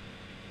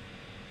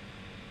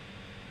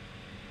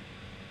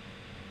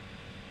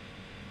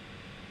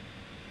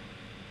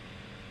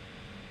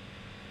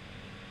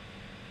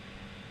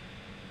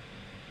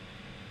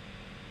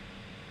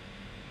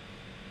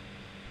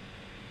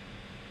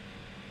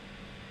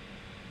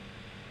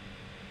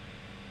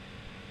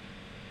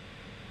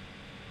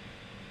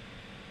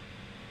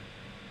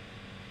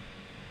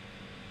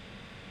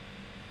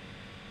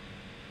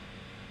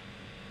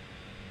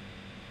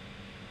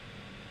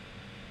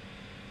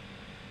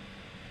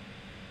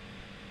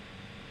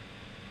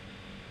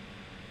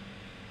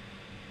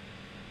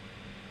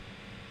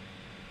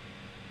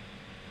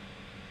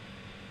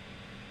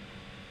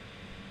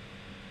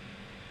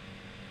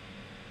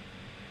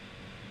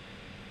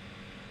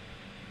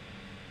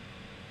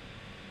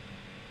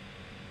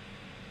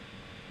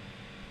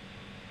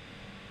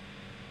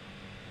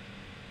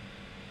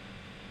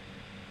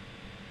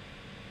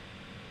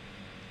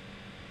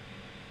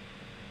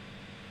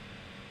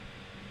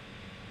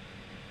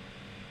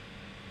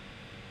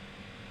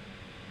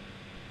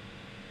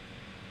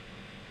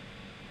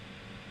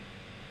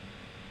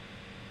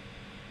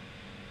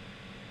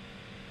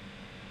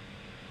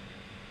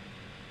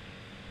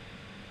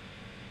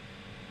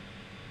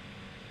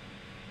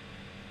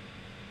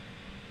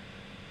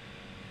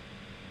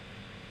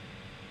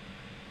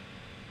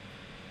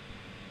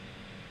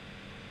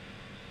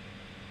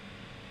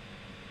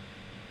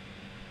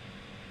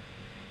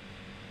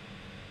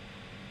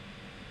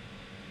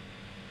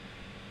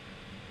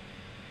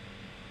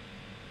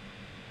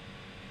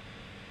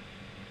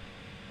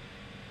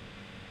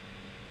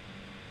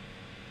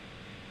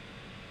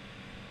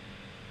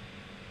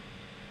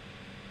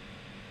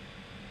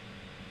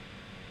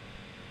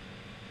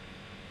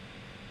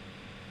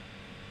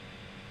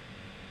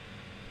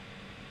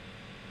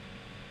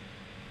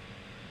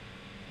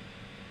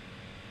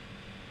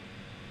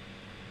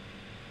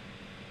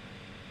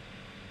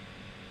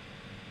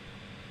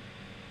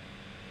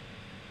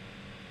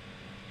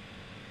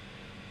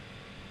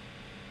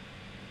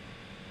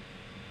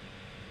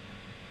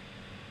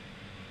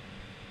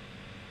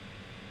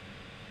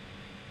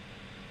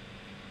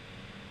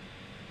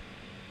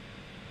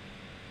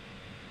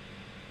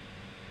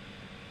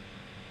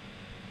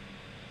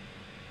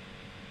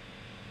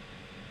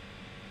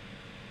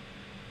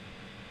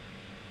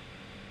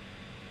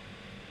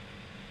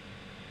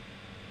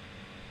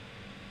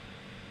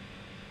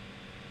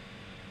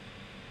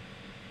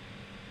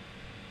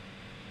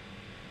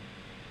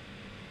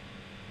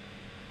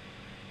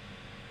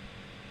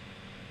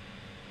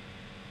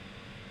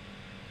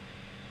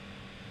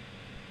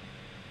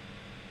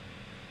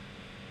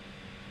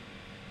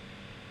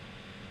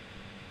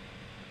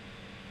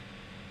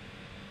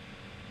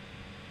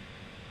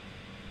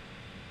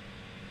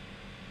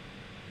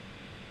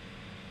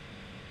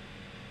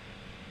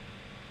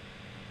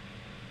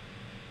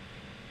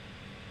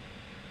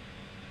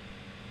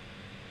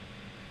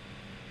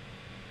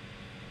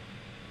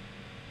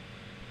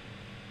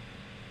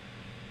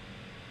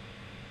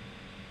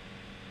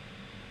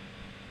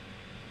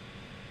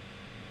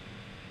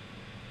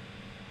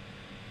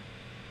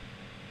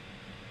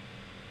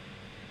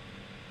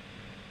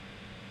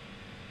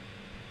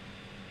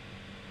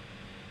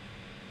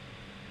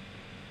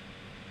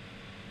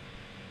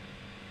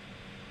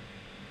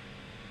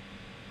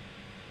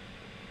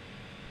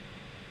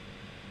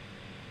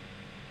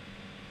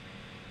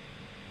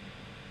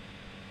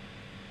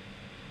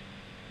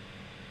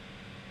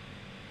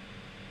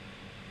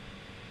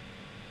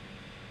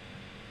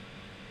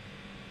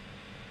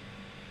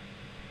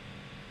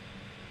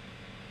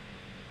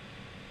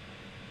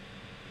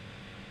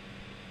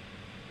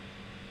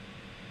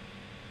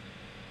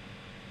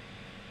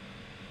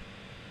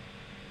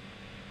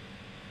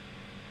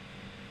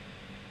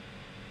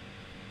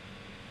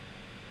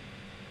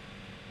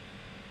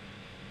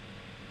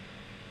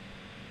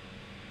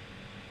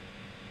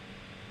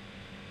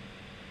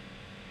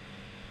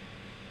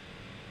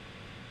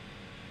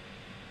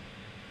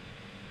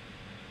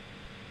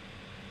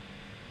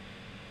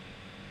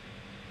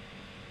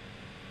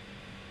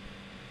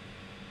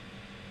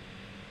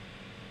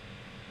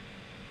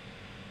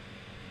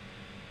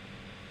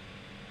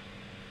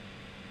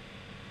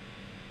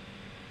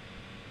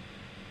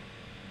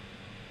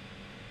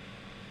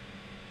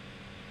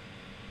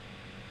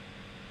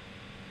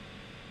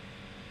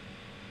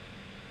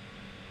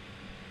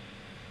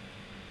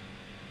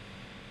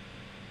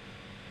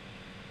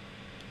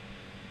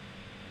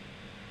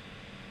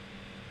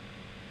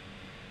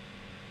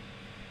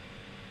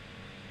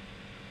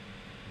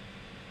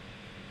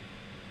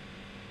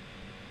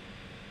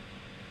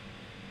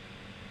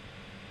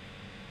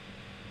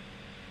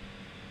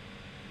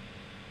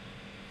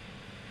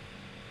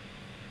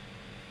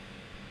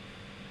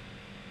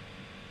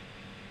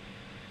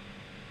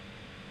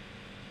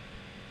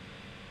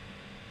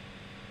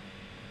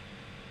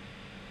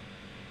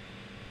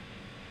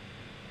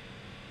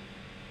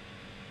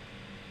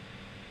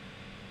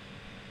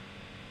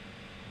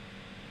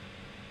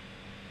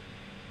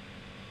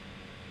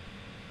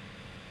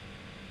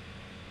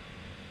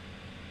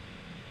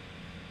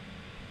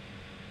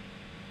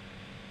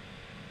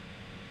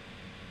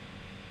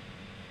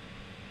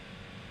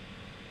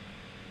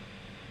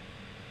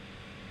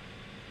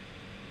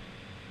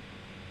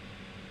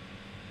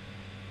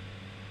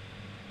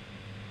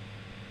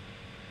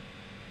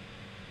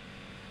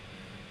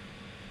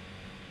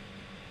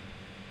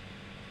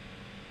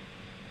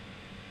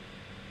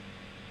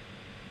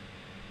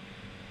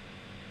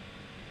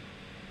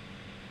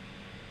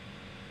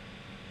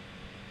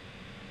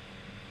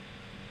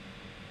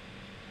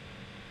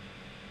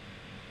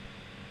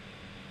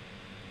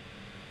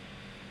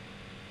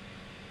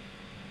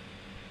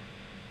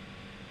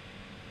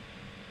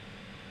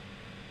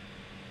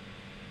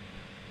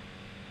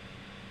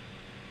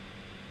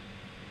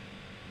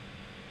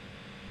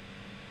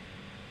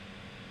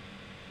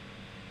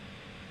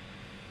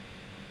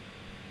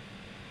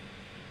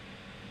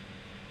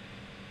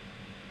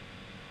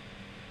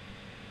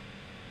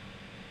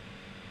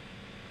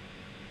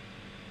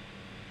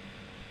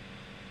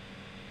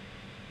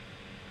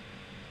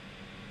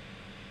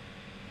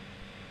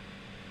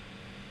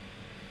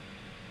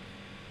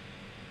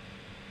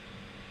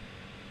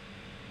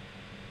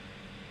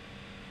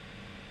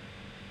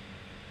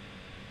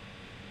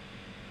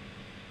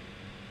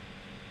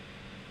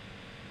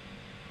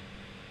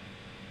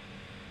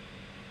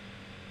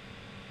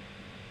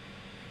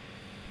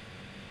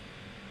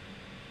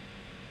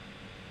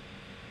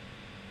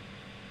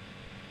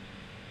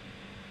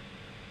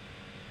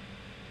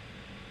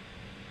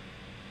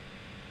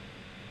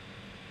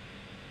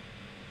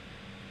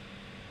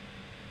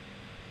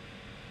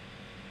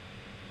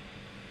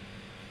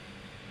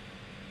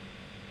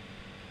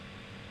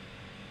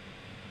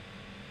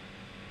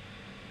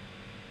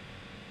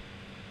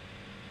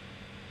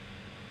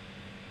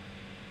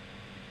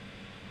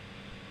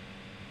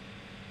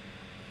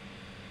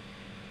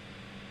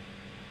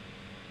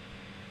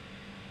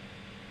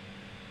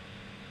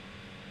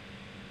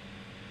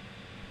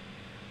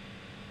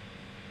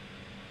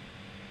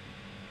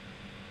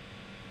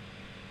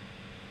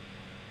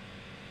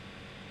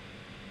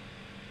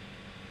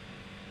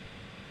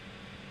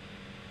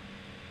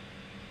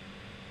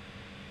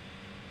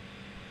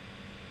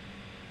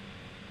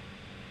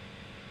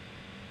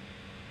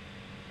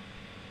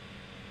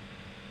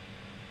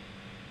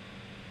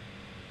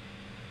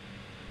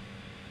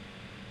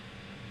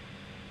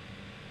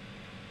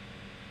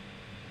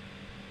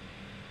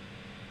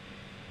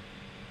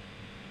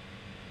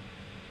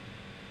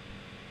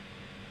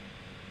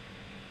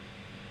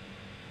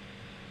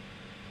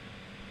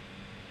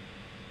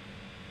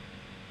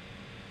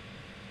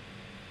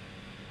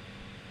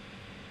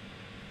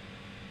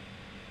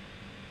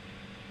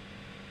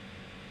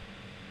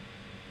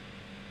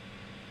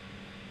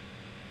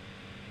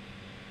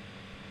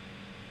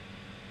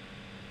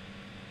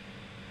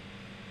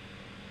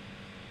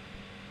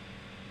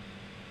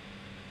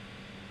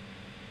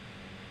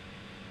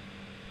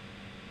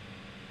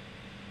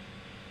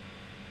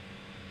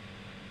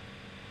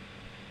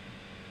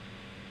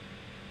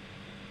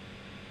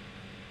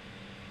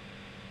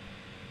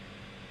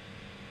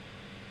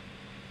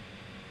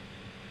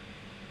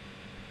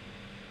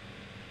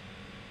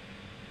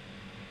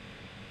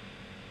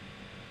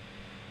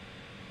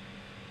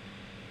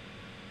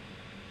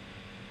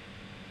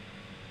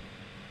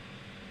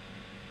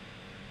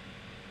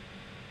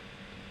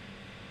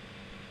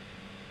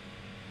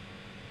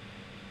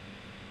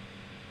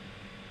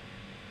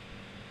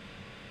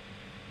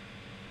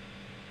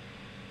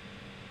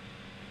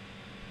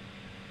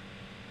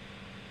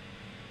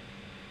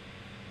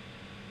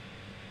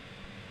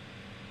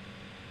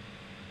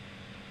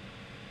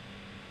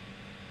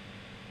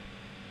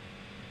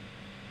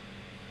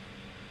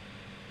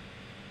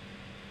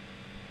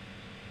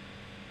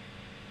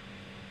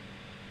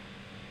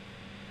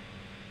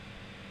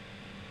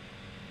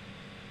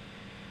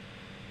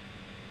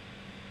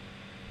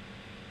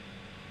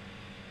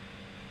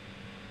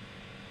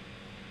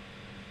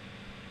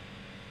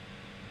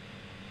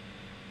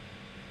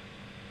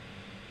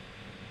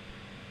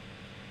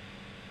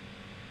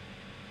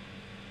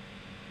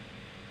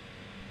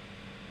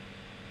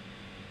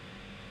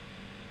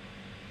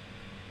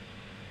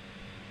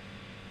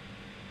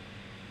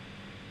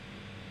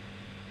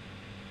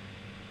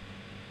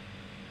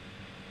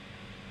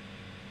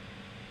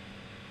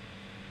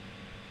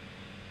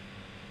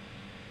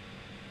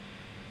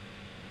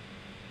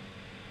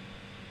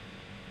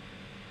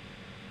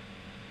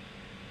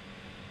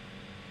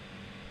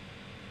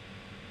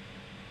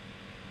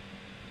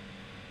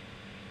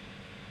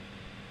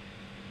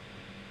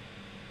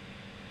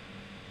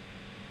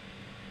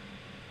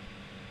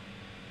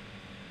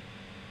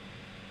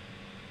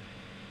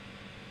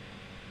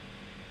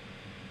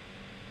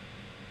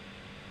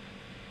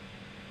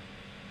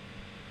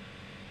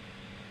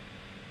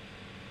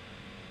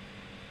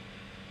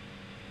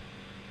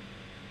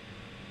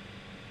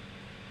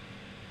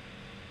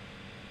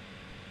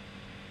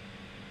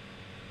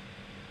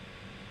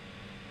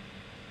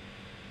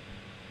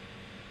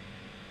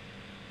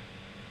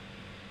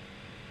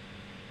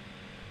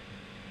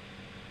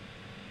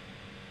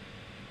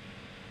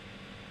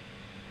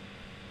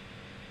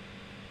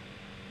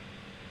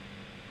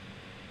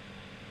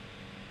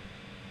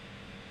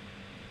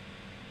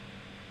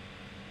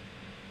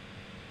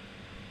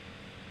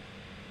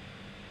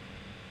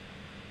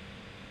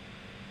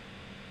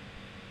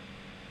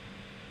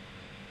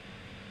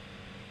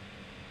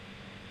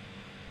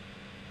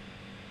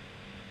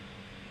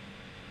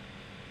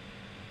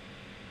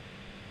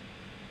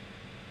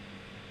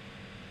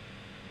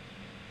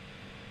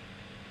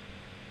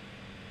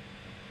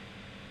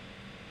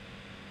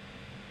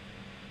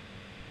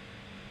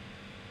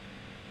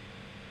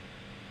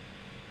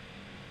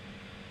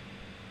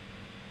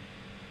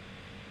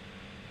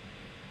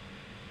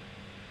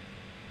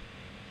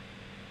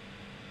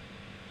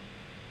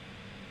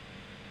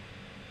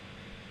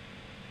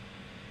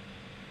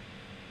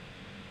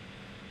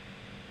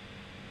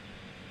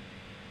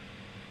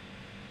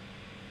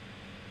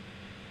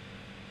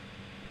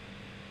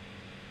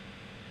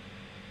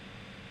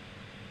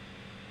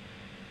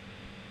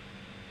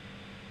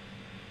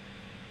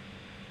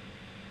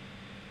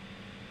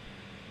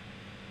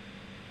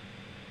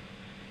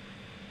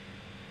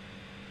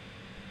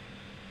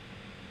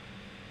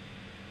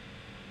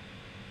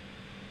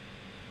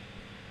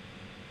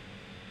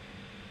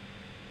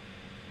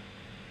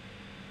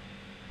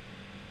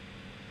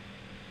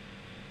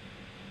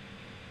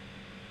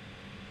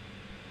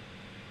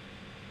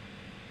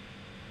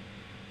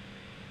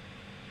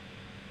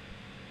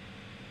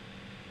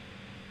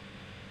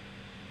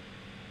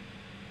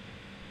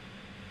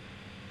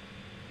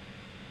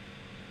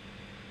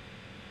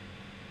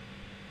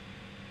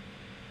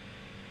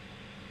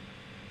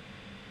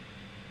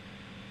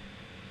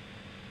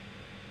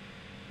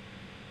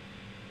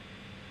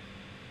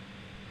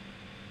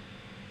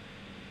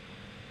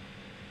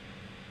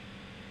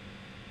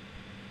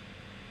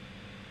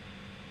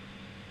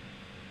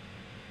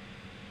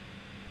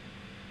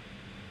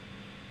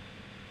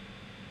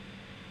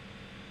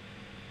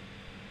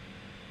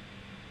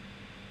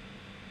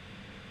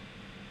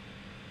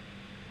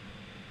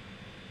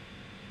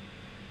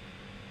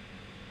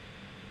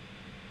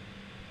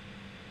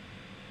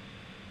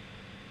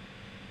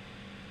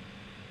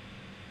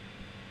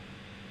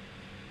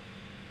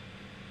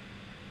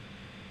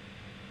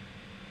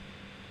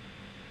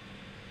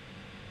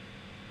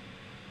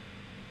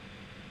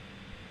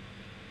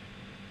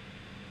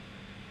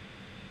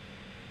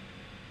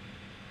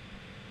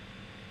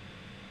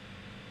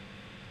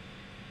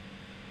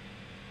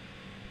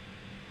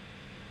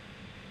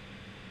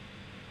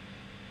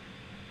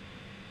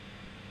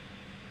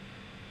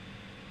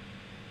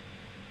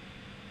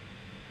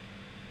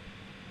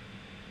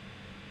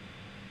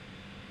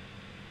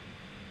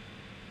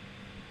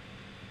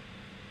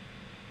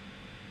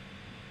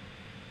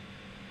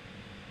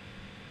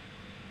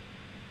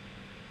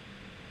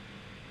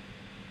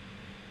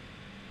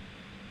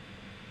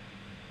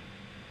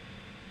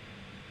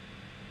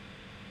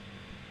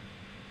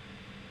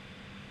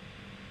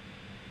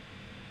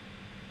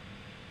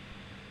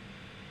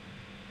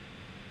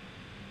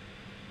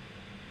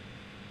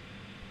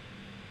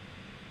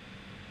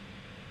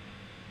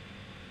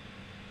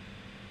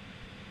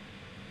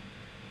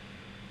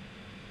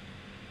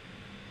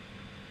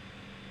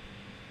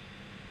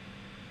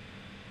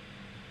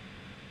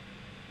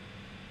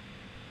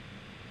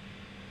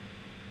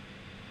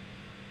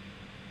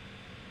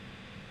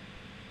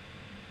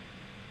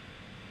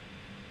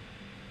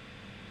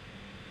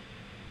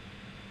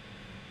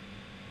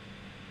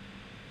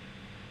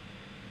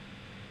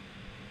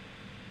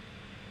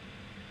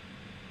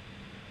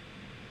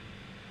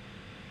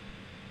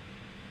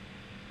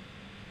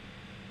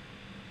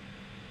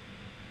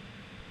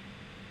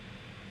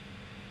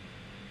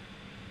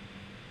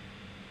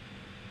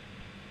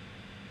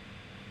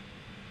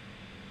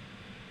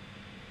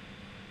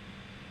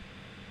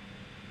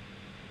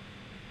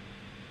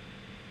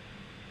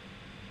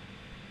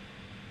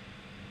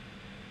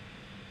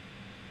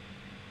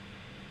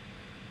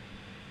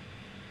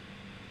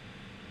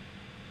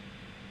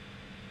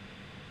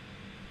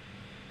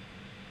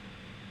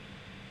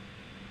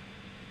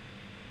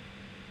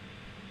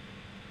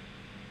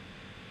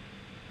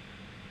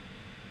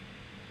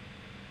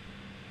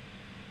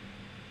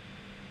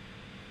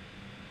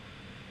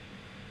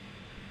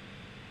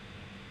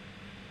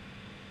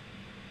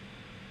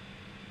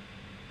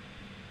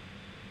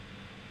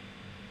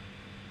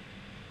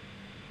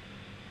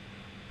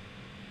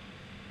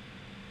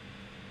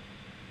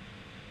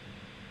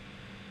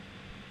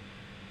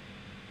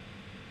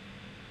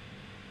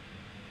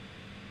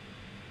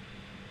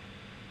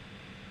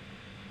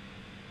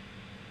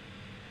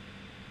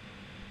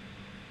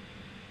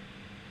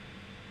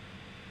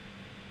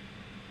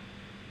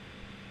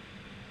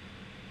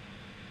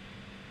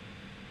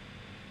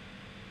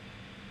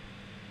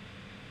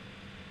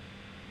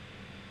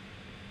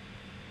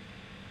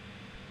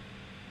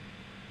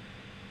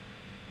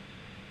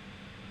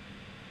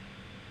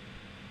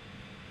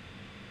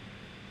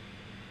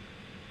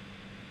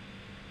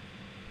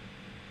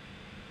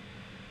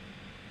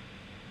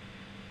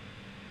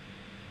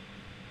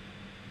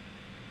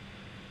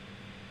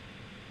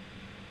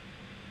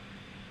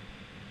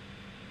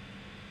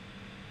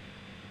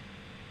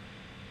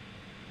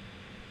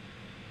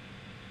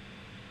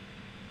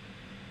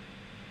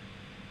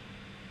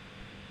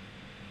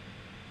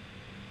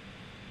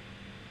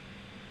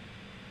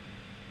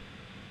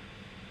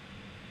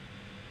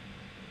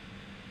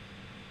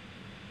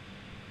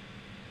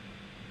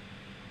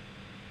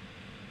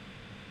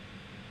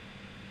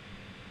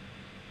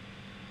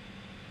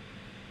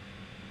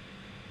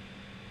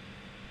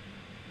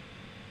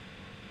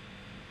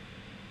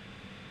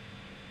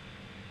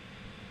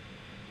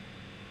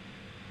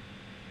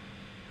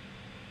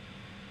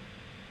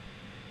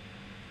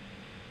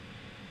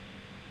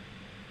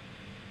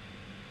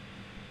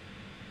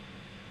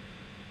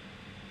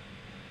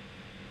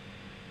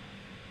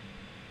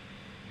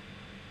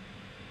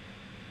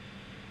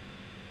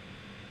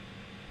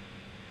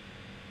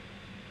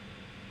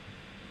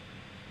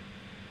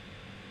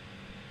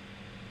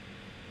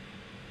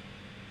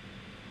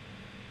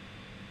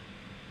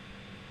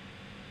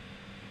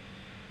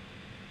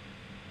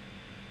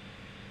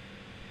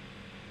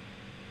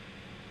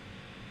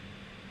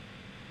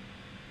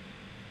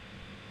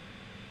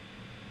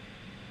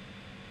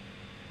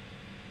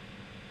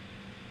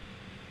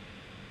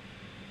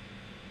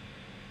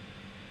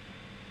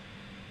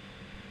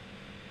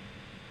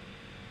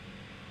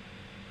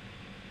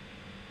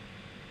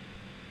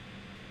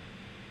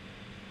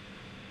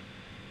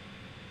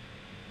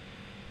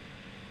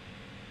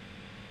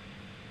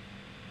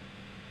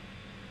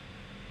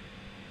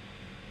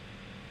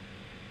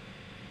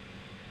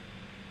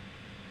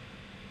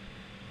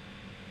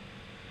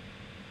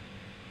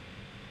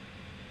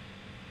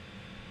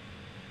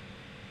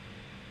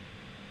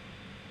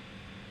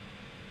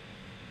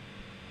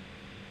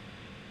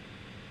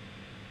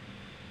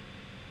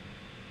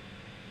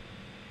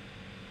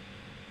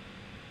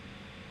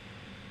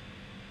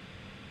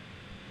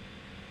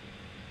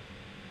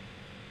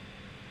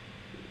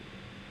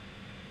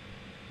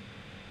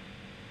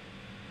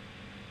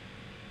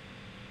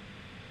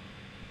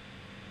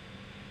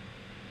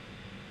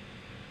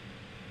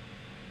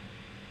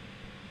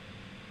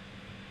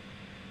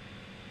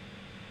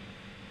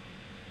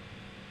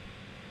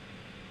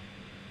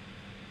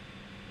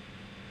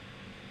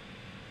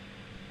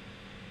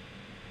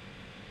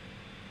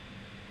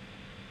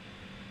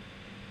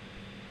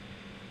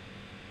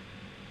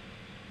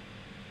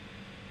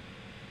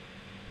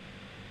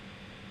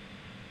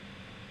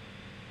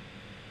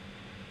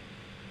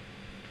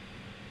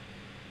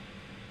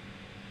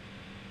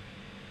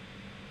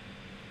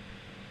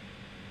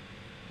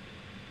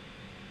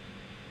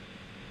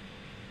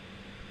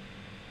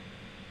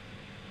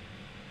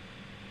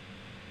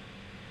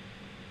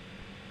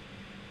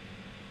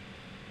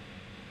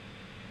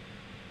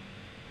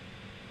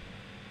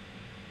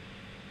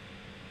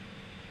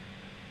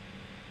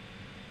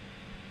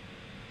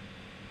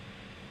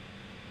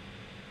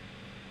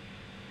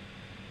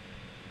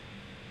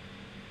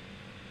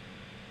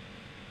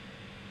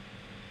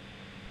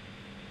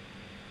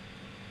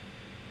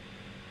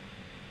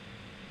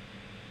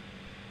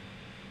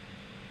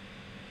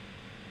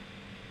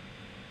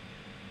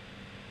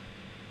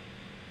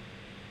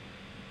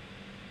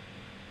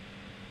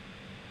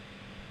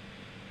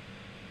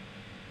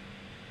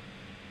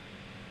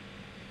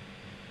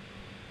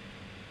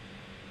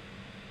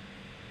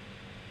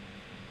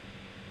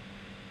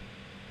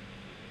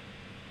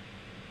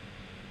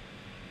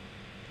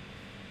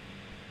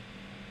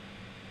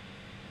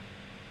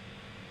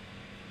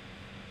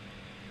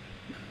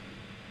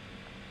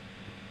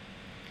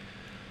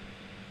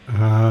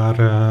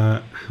 ระ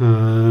หั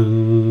ง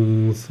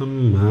สัม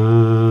มา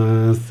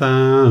สั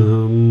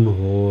ม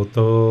พุทโธ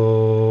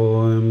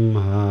ภ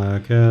ะ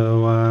คะ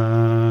วา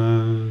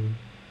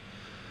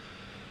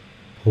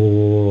พุ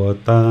ท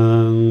ธั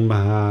งภ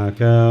ะ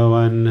คะ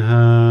วัน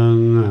หัง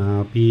อ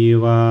ภิ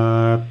วา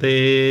เท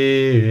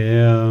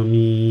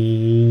มิ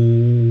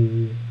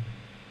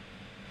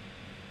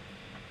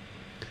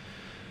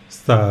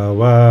ส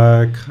วา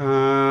กข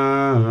า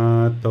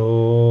โต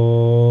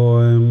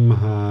ภ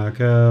ะค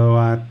ะว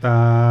ะต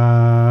า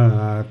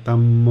ธั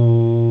มโม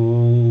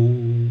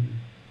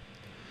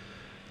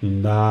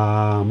ธั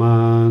มมั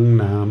ง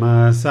นามา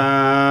สา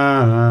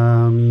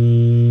มิ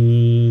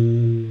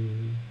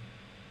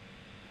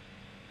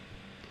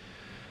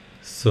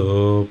สุ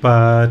ป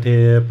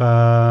ฏิปั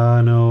น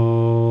โน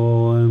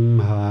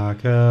ภะ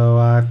คะว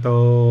ะโต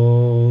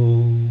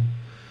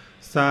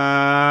สา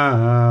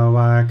ว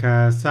ก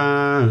สั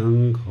ง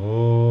โฆ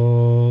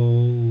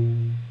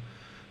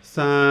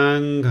สั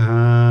ง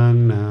ฆัง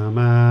นาม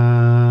า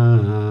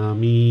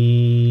มิ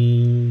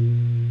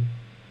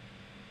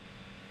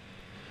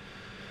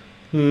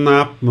น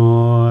ะโม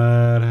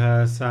ตั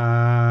สสะ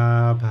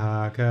ภะ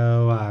คะ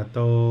วะโต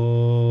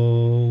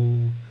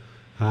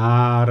อะ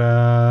ร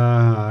ะ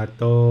หะ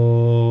โต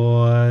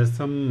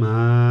สัมม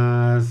า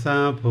สั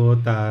มพุท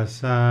ธัสส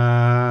ะ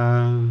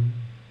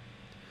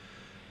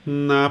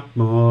นะโม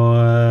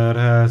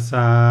ตัสส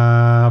ะ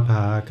ภ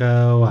ะคะ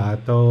วะ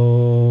โต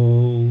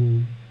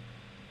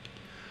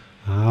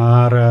อะ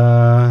ระ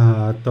ห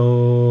ะโต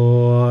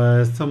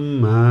สัม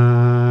มา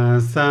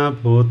สัม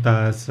พุท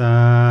ธัสสะ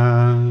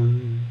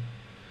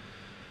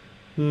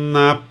น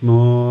ะโม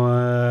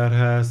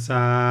ตัสส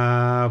ะ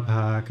ภ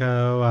ะคะ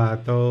วะ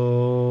โต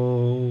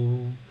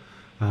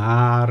อ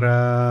ะร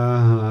ะ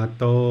หะ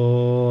โต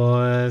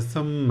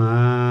สัมม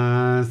า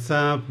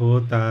สัมพุ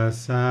ทธัส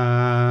สะ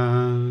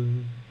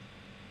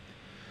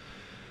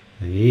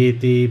อิ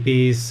ติ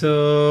ปิโส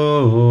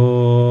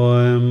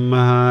ภ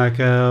ะค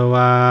ะว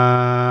ะ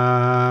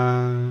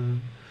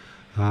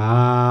อะ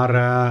ร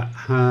ะ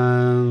หั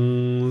ง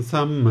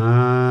สัมมา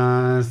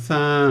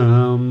สั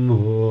ม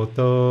พุทโธ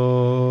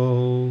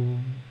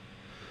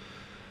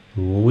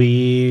วิ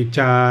ช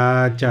า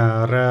จา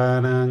ร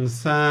ณัง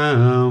สั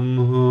ม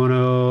พุโน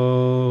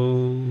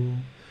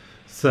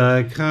สั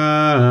คขะ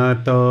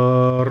โต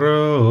โร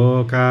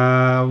กา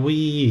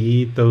วิ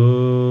โต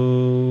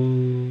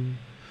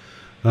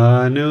อ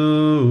นุ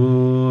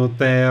เ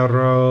ตโร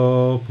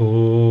ภู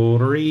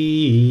ริ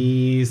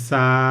ส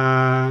า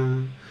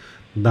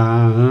ธั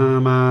ม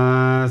มา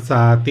ส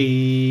ติ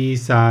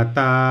สัตต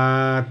า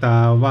ตา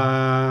วา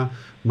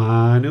ม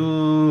นุ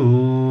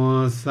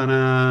ส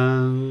นั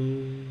ง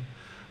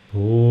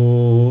พุ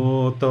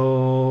ทโธ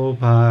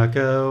ภะค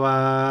ะว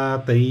ะ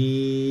ติ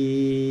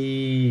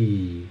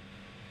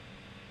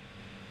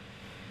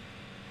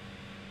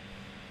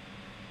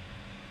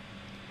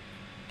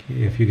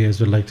If you guys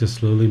would like to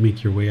slowly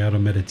make your way out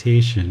of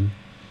meditation,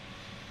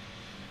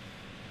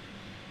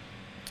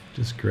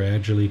 just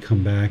gradually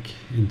come back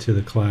into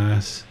the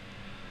class.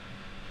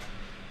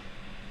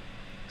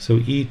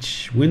 So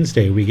each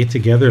Wednesday we get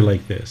together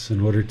like this in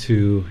order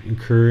to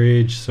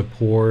encourage,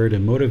 support,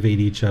 and motivate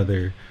each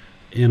other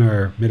in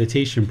our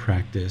meditation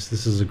practice.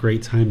 This is a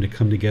great time to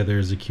come together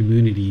as a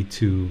community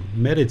to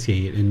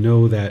meditate and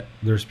know that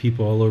there's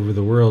people all over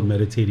the world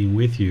meditating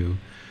with you.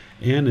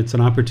 And it's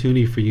an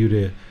opportunity for you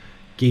to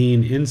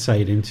gain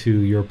insight into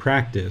your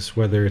practice,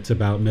 whether it's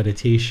about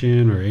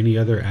meditation or any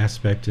other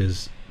aspect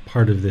as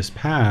part of this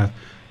path.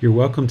 You're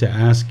welcome to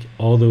ask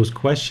all those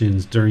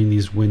questions during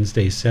these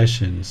Wednesday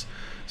sessions.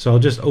 So I'll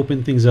just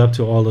open things up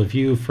to all of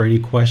you for any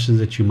questions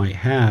that you might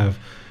have.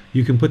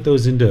 You can put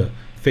those into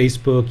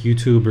Facebook,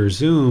 YouTube, or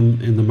Zoom,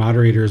 and the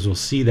moderators will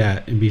see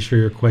that and be sure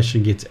your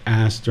question gets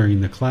asked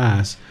during the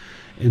class.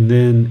 And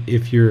then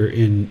if you're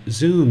in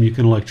Zoom, you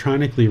can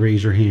electronically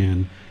raise your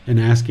hand and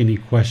ask any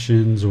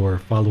questions or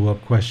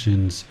follow-up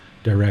questions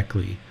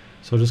directly.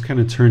 So I'll just kind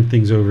of turn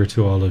things over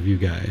to all of you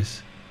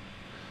guys.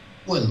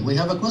 Well, we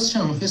have a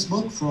question on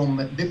Facebook from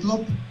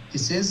Biplop. He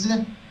says,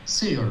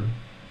 Sir,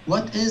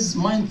 what is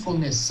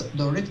mindfulness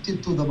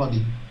directed to the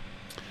body?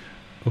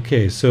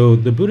 Okay, so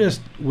the Buddha,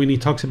 when he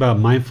talks about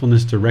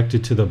mindfulness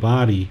directed to the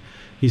body,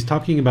 he's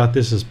talking about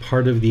this as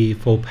part of the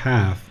Eightfold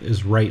Path,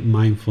 is right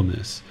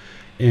mindfulness.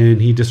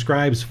 And he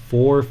describes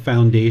 4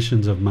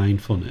 foundations of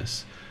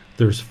mindfulness.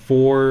 There's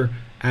 4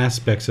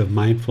 aspects of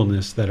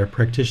mindfulness that a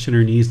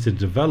practitioner needs to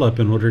develop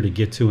in order to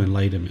get to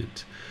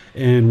enlightenment.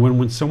 And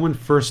when someone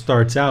first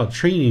starts out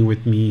training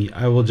with me,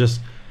 I will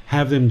just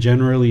have them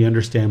generally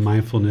understand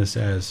mindfulness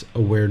as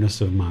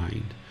awareness of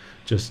mind.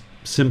 Just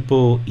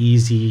simple,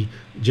 easy,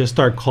 just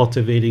start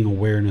cultivating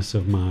awareness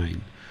of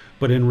mind.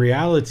 But in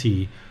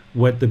reality,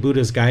 what the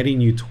Buddha is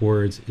guiding you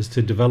towards is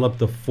to develop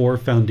the 4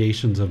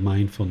 foundations of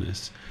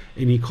mindfulness.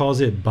 And he calls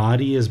it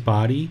body as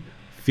body,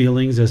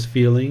 feelings as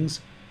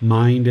feelings,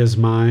 mind as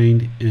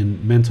mind,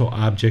 and mental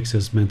objects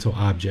as mental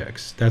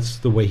objects. That's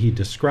the way he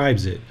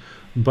describes it.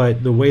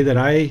 But the way that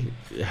I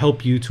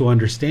help you to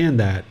understand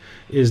that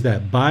is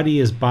that body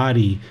is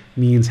body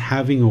means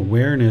having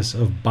awareness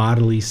of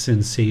bodily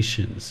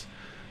sensations.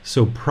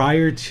 So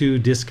prior to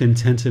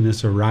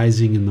discontentedness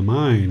arising in the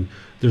mind,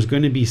 there's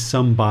going to be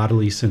some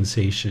bodily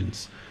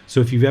sensations.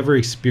 So if you've ever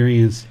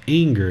experienced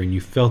anger and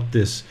you felt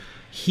this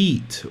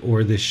heat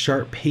or this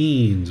sharp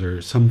pains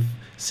or some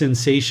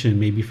sensation,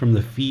 maybe from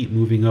the feet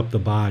moving up the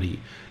body,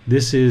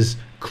 this is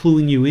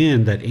cluing you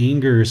in that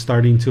anger is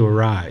starting to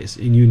arise,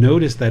 and you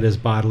notice that as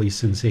bodily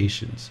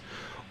sensations.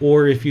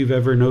 Or if you've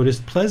ever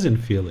noticed pleasant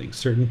feelings,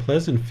 certain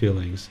pleasant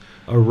feelings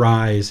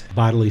arise,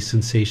 bodily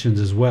sensations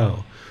as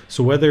well.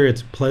 So whether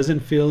it's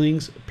pleasant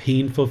feelings,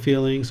 painful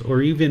feelings,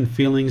 or even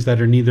feelings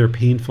that are neither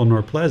painful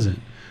nor pleasant,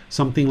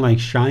 something like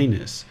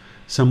shyness.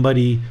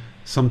 Somebody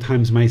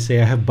sometimes might say,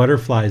 I have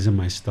butterflies in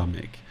my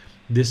stomach.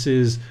 This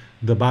is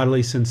the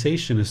bodily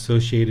sensation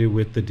associated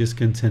with the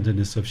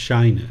discontentedness of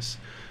shyness.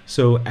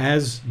 So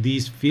as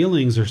these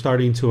feelings are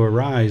starting to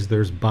arise,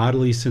 there's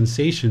bodily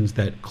sensations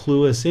that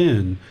clue us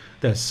in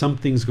that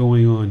something's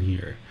going on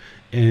here.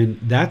 And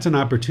that's an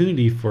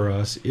opportunity for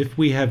us, if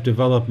we have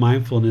developed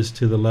mindfulness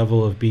to the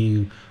level of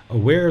being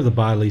aware of the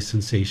bodily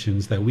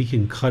sensations, that we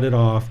can cut it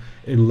off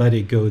and let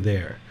it go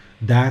there.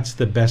 That's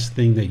the best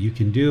thing that you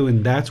can do.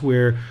 And that's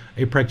where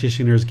a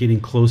practitioner is getting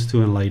close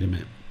to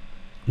enlightenment.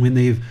 When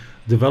they've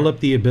developed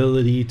the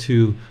ability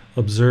to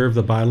observe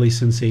the bodily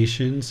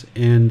sensations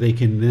and they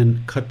can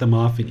then cut them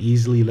off and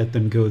easily let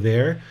them go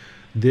there,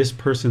 this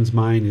person's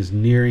mind is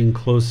nearing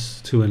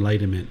close to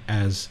enlightenment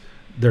as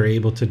they're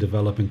able to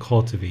develop and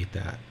cultivate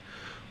that.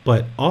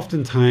 But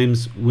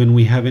oftentimes when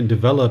we haven't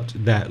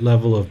developed that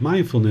level of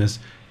mindfulness,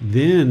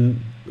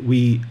 then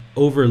we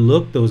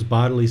overlook those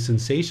bodily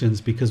sensations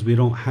because we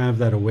don't have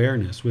that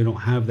awareness, we don't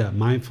have that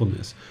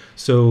mindfulness.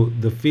 So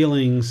the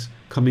feelings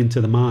come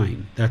into the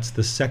mind. That's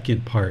the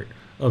second part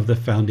of the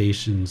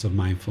foundations of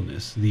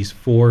mindfulness. These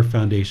 4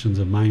 foundations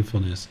of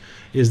mindfulness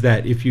is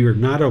that if you're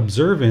not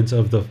observant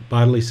of the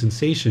bodily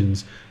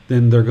sensations,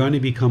 then they're going to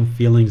become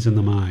feelings in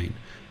the mind.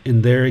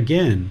 And there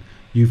again,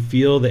 you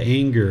feel the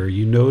anger,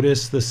 you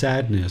notice the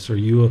sadness, or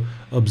you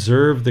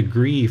observe the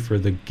grief or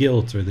the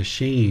guilt or the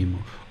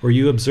shame, or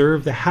you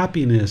observe the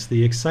happiness,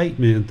 the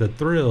excitement, the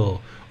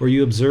thrill, or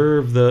you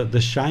observe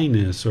the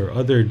shyness or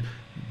other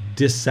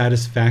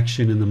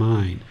dissatisfaction in the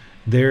mind.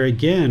 There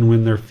again,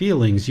 when they're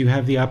feelings, you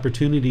have the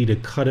opportunity to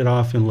cut it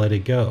off and let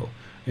it go.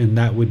 And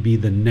that would be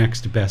the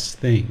next best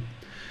thing.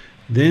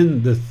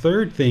 Then the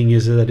third thing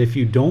is that if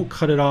you don't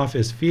cut it off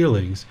as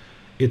feelings,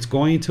 it's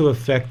going to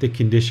affect the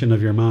condition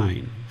of your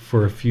mind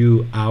for a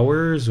few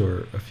hours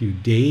or a few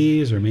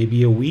days or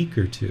maybe a week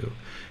or two.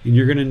 And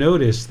you're going to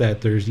notice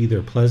that there's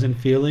either pleasant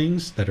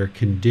feelings that are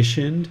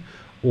conditioned,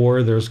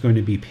 or there's going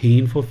to be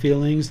painful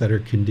feelings that are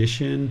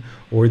conditioned,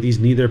 or these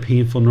neither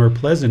painful nor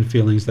pleasant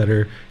feelings that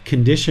are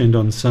conditioned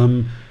on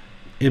some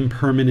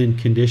impermanent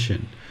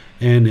condition.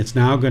 And it's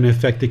now going to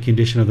affect the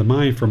condition of the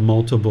mind for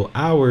multiple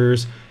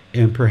hours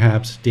and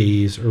perhaps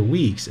days or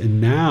weeks. And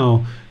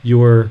now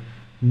your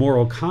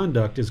moral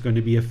conduct is going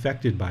to be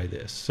affected by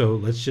this. So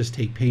let's just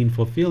take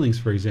painful feelings,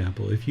 for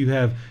example. If you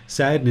have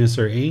sadness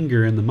or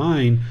anger in the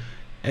mind,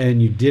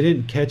 and you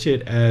didn't catch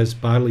it as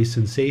bodily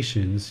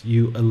sensations,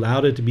 you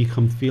allowed it to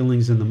become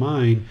feelings in the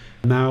mind.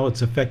 Now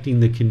it's affecting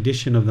the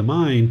condition of the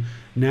mind.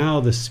 Now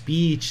the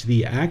speech,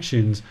 the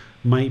actions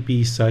might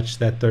be such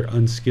that they're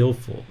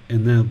unskillful.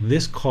 And now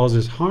this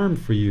causes harm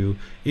for you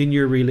in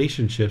your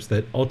relationships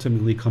that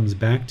ultimately comes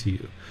back to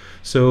you.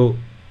 So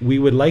we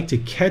would like to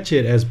catch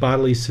it as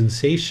bodily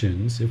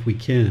sensations if we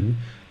can.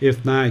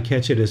 If not,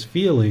 catch it as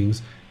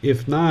feelings.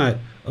 If not,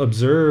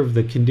 observe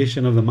the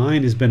condition of the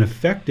mind has been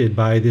affected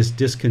by this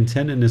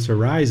discontentedness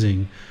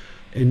arising,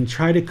 and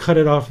try to cut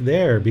it off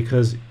there,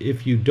 because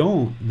if you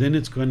don't, then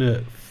it's going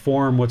to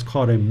form what's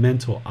called a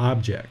mental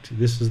object.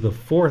 This is the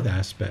 4th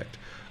aspect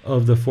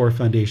of the 4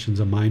 foundations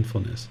of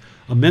mindfulness.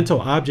 A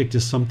mental object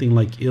is something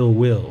like ill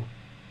will.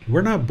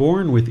 We're not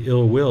born with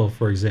ill will,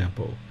 for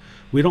example.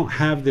 We don't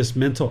have this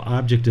mental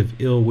object of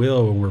ill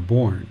will when we're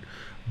born.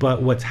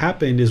 But what's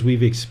happened is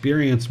we've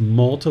experienced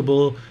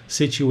multiple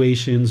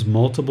situations,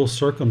 multiple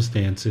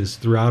circumstances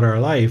throughout our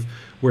life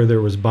where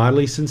there was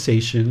bodily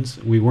sensations,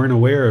 we weren't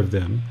aware of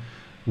them.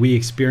 We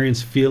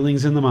experienced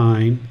feelings in the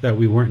mind that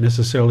we weren't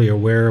necessarily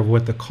aware of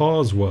what the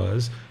cause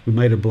was. We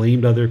might have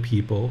blamed other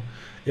people.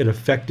 It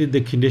affected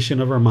the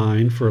condition of our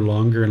mind for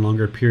longer and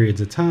longer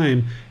periods of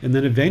time. And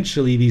then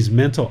eventually these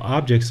mental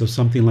objects of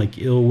something like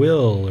ill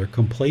will or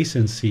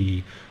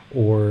complacency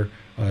or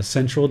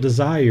central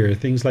desire,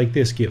 things like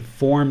this, get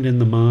formed in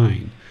the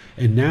mind.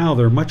 And now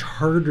they're much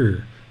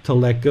harder to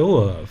let go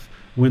of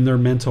when they're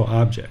mental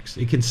objects.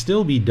 It can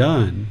still be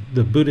done.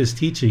 The Buddhist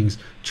teachings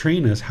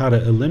train us how to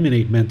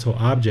eliminate mental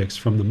objects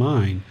from the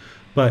mind.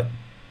 But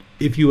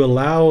if you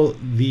allow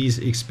these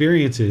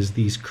experiences,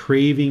 these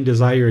craving,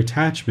 desire,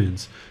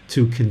 attachments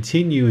to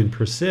continue and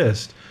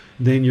persist,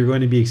 then you're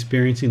going to be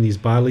experiencing these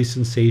bodily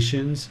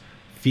sensations,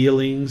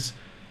 feelings,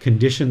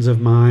 conditions of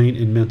mind,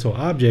 and mental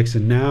objects.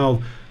 And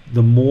now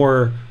the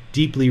more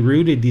deeply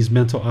rooted these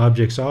mental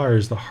objects are,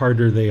 is the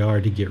harder they are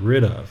to get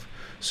rid of.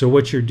 So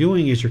what you're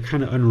doing is you're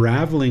kind of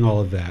unraveling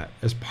all of that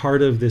as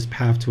part of this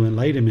path to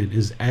enlightenment.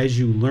 Is as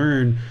you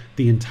learn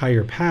the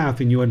entire path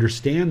and you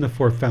understand the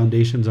 4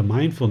 foundations of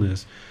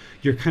mindfulness,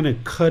 you're kind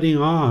of cutting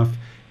off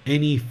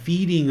any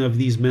feeding of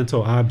these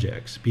mental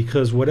objects,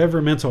 because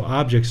whatever mental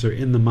objects are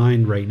in the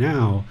mind right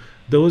now,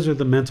 those are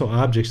the mental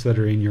objects that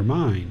are in your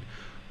mind.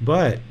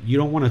 But you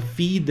don't want to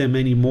feed them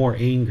any more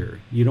anger.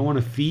 You don't want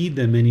to feed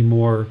them any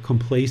more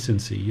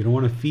complacency. You don't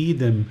want to feed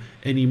them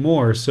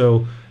anymore.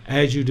 So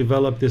as you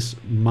develop this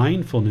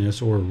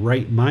mindfulness or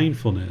right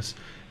mindfulness,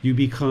 you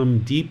become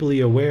deeply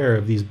aware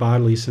of these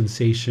bodily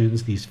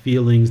sensations, these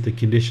feelings, the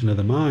condition of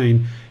the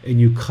mind, and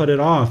you cut it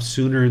off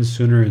sooner and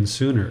sooner and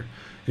sooner.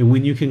 And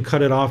when you can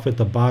cut it off at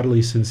the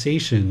bodily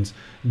sensations,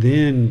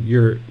 then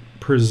you're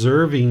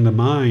preserving the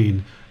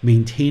mind,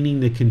 maintaining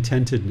the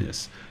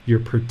contentedness. You're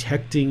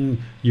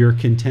protecting your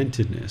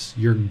contentedness.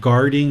 You're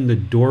guarding the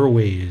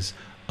doorways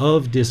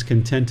of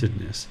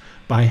discontentedness.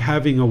 By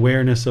having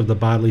awareness of the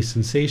bodily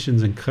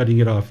sensations and cutting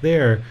it off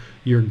there,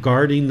 you're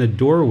guarding the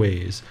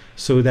doorways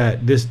so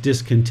that this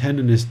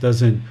discontentedness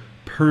doesn't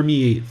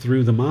permeate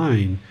through the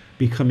mind,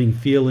 becoming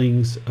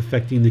feelings,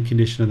 affecting the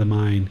condition of the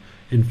mind,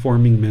 and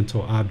forming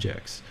mental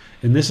objects.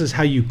 And this is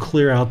how you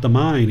clear out the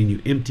mind and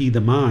you empty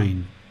the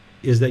mind,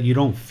 is that you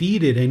don't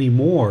feed it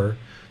anymore.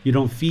 You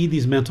don't feed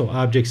these mental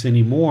objects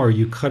anymore.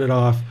 You cut it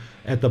off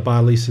at the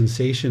bodily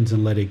sensations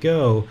and let it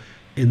go.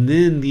 And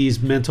then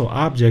these mental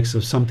objects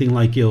of something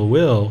like ill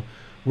will,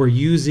 we're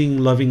using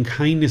loving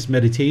kindness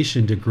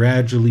meditation to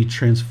gradually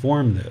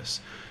transform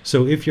this.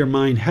 So if your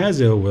mind has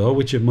ill will,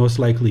 which it most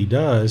likely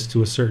does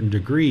to a certain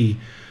degree,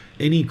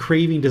 any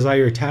craving,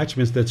 desire,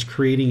 attachments that's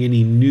creating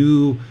any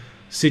new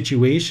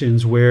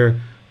situations where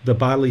the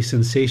bodily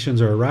sensations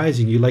are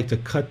arising, you like to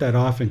cut that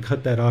off and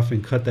cut that off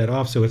and cut that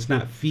off so it's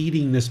not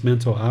feeding this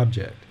mental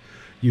object.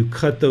 You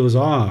cut those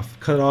off,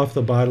 cut off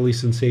the bodily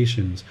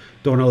sensations.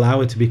 Don't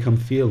allow it to become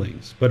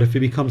feelings. But if it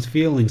becomes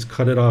feelings,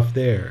 cut it off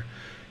there.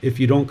 If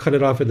you don't cut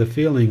it off at the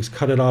feelings,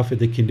 cut it off at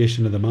the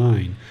condition of the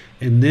mind.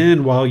 And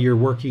then while you're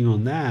working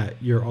on that,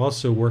 you're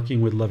also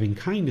working with loving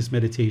kindness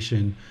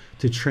meditation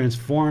to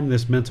transform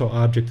this mental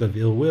object of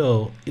ill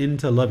will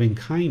into loving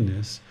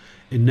kindness.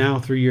 And now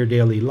through your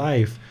daily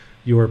life,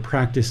 you are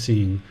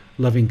practicing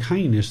loving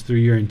kindness through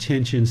your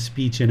intention,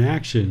 speech, and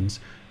actions,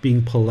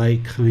 being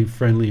polite, kind,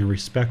 friendly, and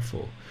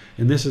respectful.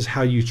 And this is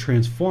how you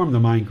transform the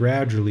mind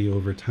gradually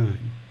over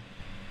time.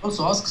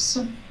 Also asks,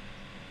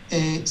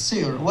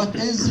 Sir, what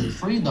is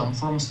freedom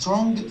from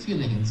strong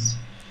feelings?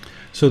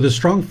 So the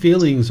strong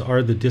feelings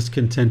are the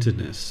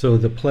discontentedness. So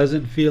the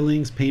pleasant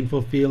feelings,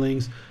 painful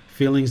feelings,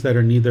 feelings that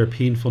are neither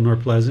painful nor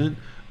pleasant,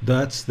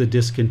 that's the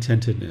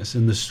discontentedness.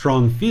 And the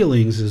strong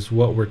feelings is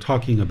what we're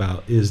talking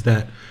about, is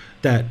that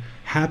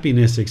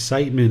happiness,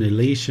 excitement,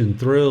 elation,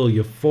 thrill,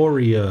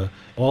 euphoria,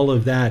 all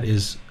of that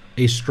is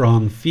a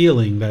strong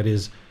feeling that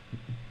is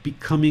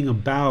coming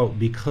about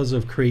because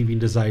of craving,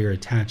 desire,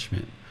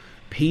 attachment.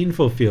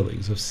 Painful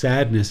feelings of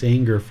sadness,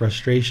 anger,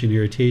 frustration,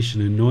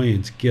 irritation,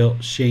 annoyance,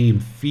 guilt, shame,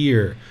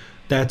 fear,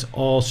 that's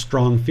all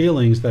strong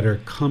feelings that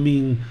are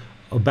coming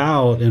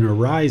about and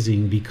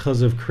arising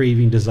because of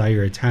craving,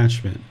 desire,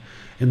 attachment.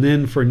 And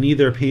then for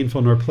neither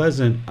painful nor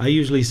pleasant, I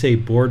usually say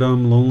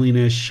boredom,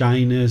 loneliness,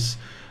 shyness,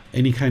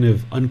 any kind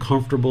of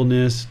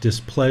uncomfortableness,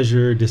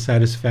 displeasure,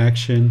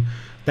 dissatisfaction.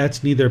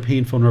 That's neither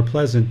painful nor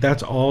pleasant.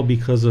 That's all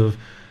because of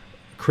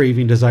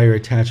craving, desire,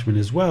 attachment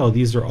as well.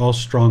 These are all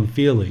strong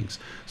feelings.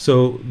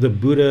 So the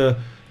Buddha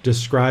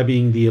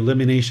describing the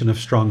elimination of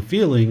strong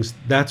feelings,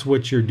 that's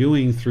what you're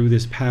doing through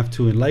this path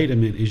to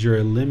enlightenment, is you're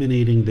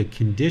eliminating the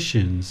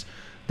conditions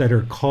that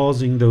are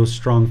causing those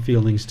strong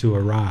feelings to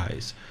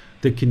arise.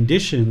 The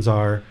conditions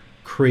are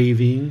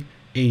craving,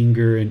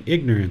 anger, and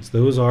ignorance.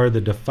 Those are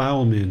the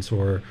defilements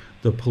or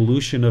the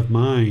pollution of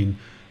mind.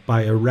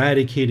 By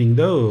eradicating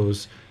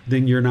those,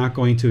 then you're not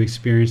going to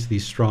experience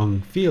these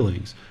strong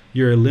feelings.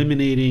 You're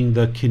eliminating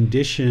the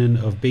condition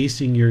of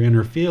basing your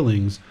inner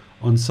feelings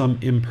on some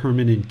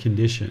impermanent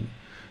condition.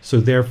 So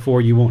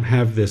therefore you won't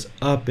have this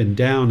up and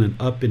down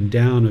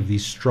of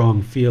these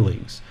strong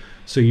feelings.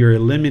 So you're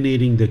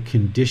eliminating the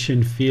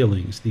conditioned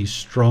feelings, these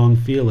strong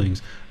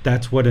feelings.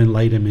 That's what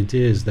enlightenment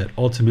is, that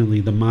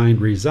ultimately the mind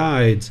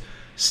resides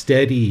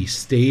steady,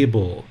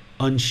 stable,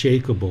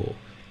 unshakable,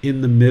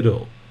 in the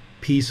middle,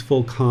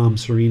 peaceful, calm,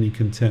 serene, and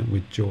content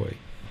with joy.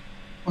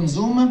 On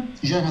Zoom,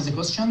 Jan has a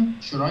question.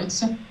 She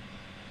writes,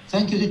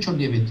 thank you, Teacher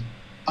David.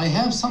 I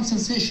have some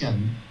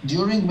sensation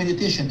during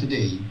meditation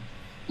today,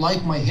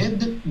 like my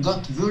head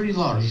got very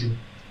large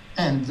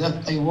and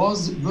that I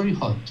was very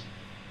hot.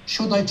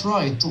 Should I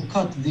try to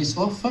cut this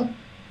off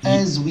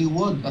as we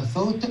would a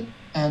thought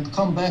and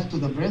come back to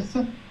the breath?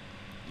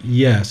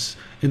 Yes,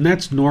 and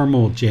that's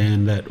normal,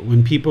 Jan, that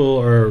when people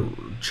are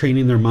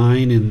training their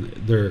mind and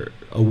they're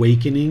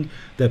awakening,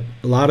 that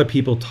a lot of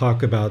people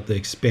talk about the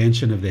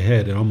expansion of the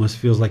head. It almost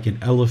feels like an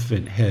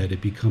elephant head.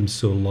 It becomes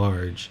so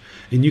large.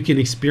 And you can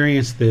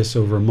experience this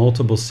over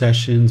multiple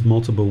sessions,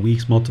 multiple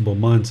weeks, multiple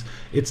months.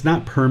 It's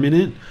not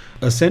permanent.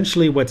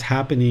 Essentially what's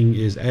happening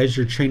is as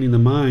you're training the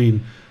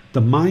mind,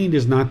 the mind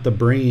is not the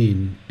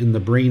brain and the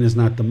brain is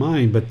not the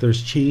mind, but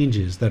there's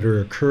changes that are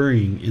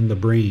occurring in the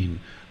brain,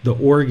 the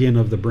organ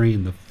of the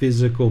brain, the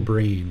physical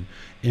brain.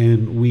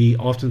 And we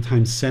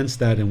oftentimes sense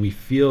that, and we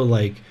feel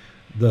like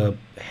the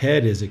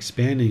head is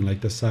expanding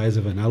like the size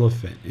of an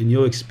elephant. And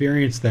you'll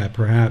experience that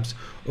perhaps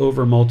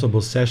over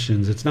multiple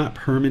sessions. It's not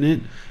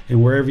permanent.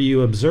 And wherever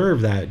you observe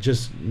that,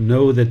 just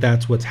know that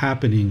that's what's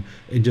happening,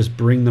 and just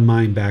bring the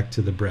mind back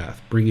to the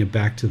breath. Bring it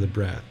back to the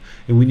breath.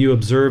 And when you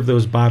observe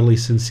those bodily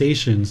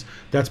sensations,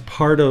 that's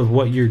part of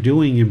what you're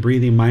doing in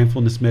breathing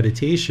mindfulness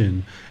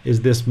meditation,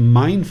 is this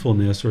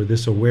mindfulness or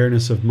this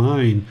awareness of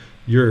mind.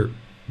 You're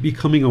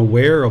becoming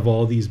aware of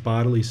all these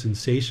bodily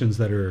sensations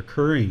that are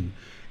occurring,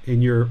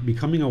 and you're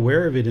becoming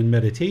aware of it in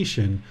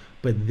meditation,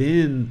 but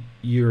then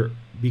you're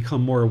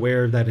become more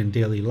aware of that in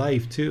daily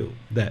life too.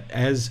 That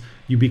as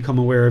you become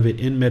aware of it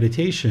in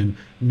meditation,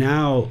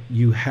 now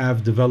you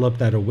have developed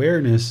that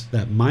awareness,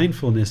 that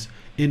mindfulness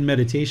in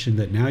meditation,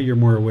 that now you're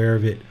more aware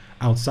of it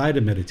outside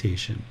of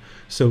meditation.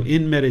 So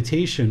in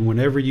meditation,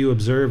 whenever you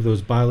observe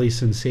those bodily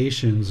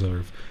sensations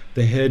of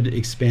the head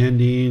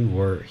expanding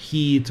or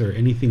heat or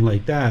anything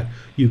like that,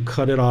 you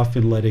cut it off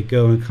and let it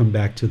go and come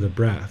back to the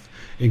breath.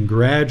 And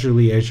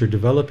gradually, as you're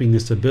developing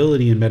this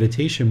ability in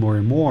meditation more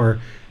and more,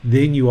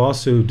 then you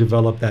also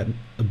develop that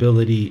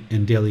ability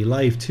in daily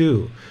life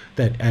too.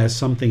 That as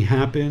something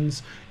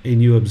happens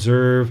and you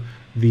observe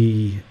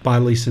the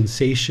bodily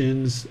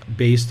sensations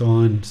based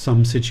on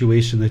some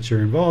situation that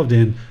you're involved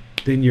in,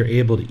 then you're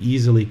able to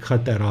easily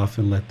cut that off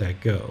and let that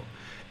go.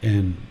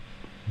 And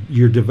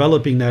you're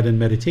developing that in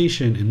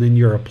meditation, and then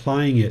you're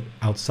applying it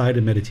outside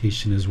of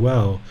meditation as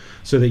well,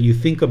 so that you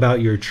think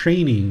about your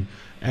training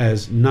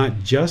as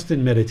not just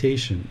in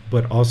meditation,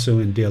 but also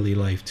in daily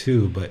life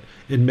too. But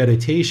in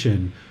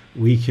meditation,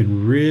 we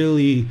can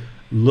really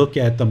look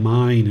at the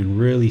mind and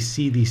really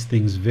see these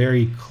things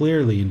very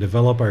clearly and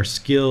develop our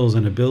skills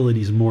and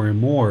abilities more and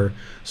more,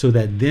 so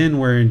that then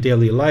where in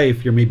daily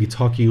life, you're maybe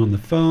talking on the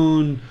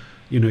phone,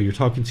 you're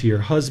talking to your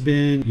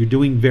husband, you're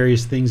doing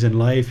various things in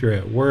life, you're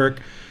at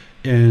work,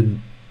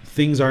 and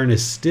things aren't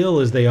as still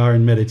as they are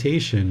in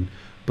meditation,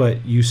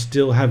 but you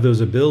still have those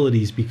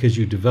abilities because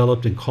you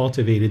developed and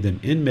cultivated them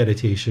in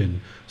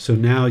meditation. So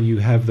now you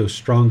have those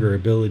stronger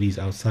abilities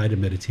outside of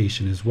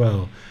meditation as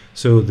well.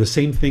 So the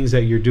same things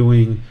that you're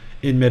doing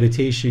in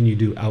meditation, you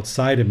do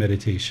outside of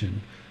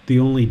meditation. The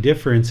only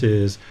difference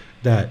is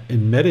that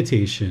in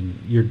meditation,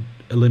 you're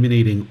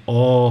eliminating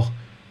all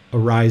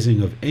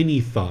arising of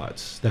any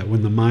thoughts, that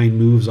when the mind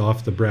moves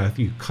off the breath,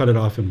 you cut it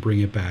off and bring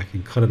it back,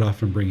 and cut it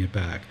off and bring it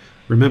back.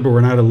 Remember,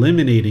 we're not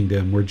eliminating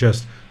them, we're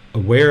just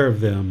aware of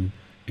them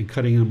and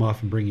cutting them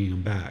off and bringing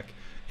them back.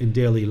 In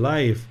daily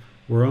life,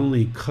 we're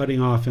only cutting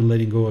off and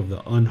letting go of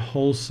the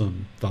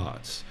unwholesome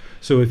thoughts.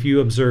 So if you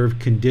observe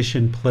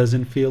conditioned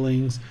pleasant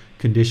feelings,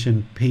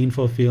 conditioned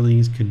painful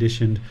feelings,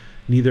 conditioned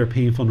neither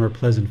painful nor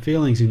pleasant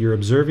feelings, and you're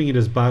observing it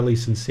as bodily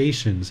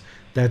sensations,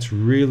 that's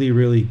really,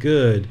 really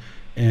good.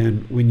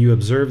 And when you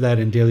observe that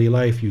in daily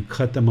life, you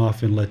cut them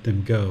off and let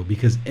them go,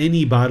 because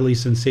any bodily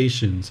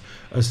sensations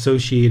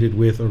associated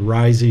with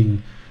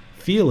arising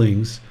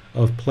feelings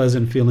of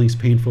pleasant feelings,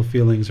 painful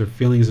feelings, or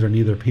feelings that are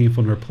neither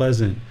painful nor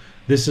pleasant,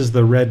 this is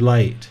the red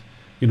light.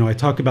 I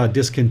talk about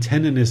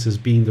discontentedness as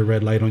being the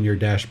red light on your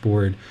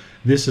dashboard.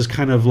 This is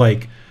kind of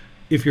like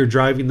if you're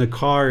driving the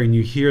car and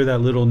you hear that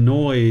little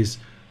noise,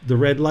 the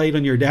red light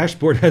on your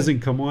dashboard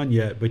hasn't come on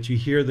yet, but you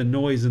hear the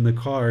noise in the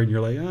car and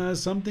you're like,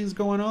 something's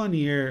going on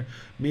here.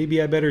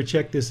 Maybe I better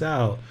check this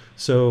out.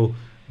 So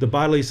the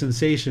bodily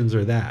sensations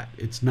are that.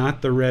 It's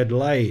not the red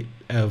light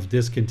of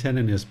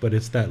discontentedness, but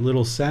it's that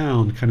little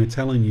sound kind of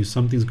telling you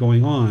something's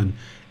going on.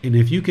 And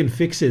if you can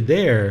fix it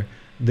there,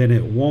 then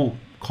it won't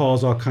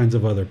cause all kinds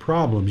of other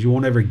problems. You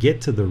won't ever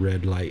get to the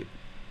red light.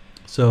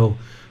 So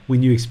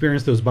when you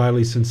experience those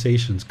bodily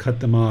sensations, cut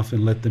them off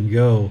and let them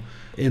go.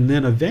 And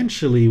then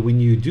eventually, when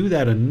you do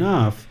that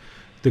enough,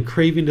 the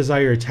craving,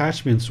 desire,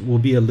 attachments will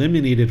be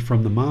eliminated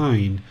from the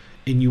mind,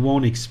 and you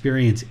won't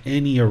experience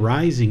any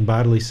arising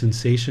bodily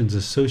sensations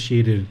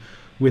associated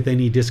with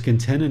any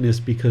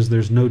discontentedness, because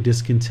there's no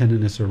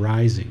discontentedness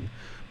arising.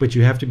 But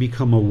you have to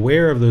become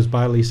aware of those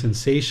bodily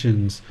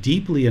sensations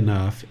deeply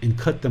enough and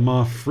cut them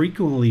off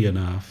frequently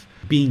enough,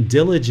 being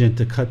diligent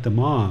to cut them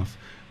off,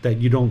 that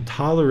you don't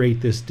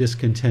tolerate this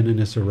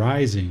discontentedness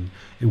arising.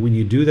 And when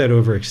you do that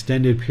over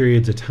extended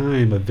periods of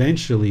time,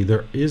 eventually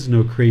there is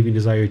no craving,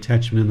 desire,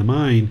 attachment in the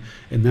mind,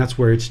 and that's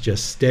where it's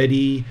just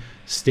steady,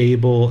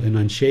 stable, and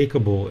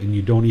unshakable, and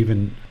you don't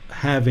even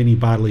have any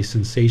bodily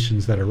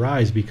sensations that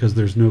arise, because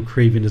there's no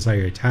craving,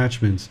 desire,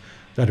 attachments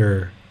that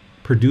are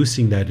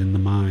producing that in the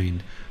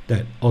mind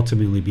that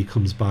ultimately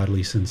becomes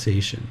bodily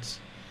sensations.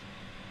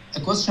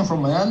 A question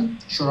from Manal.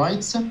 She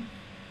writes,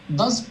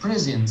 does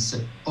presence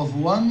of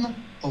one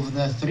of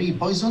the three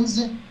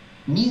poisons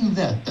mean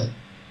that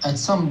at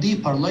some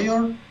deeper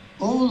layer,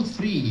 all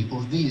three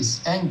of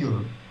these, anger,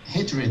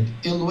 hatred,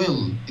 ill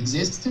will,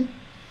 exist?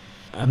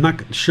 I'm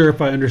not sure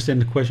if I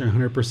understand the question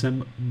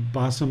 100%,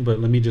 Bassem, but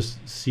let me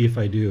just see if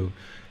I do.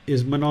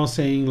 is Manal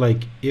saying,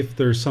 like, if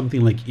there's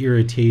something like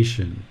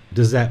irritation,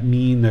 does that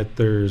mean that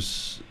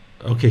there's...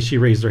 Okay, she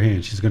raised her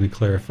hand. She's going to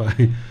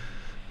clarify.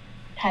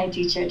 Hi,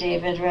 teacher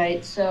David.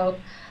 Right. So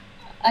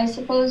I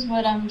suppose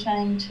what I'm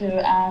trying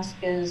to ask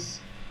is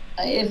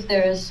if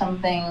there is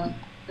something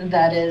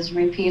that is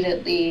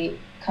repeatedly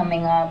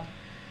coming up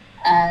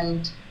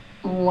and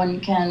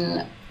one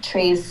can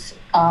trace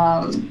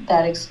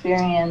that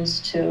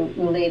experience to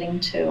relating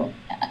to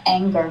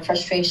anger,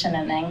 frustration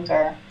and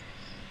anger.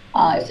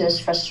 If there's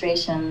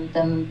frustration,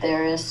 then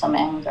there is some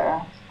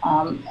anger.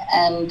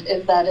 And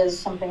if that is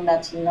something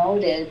that's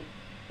noted,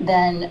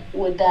 then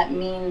would that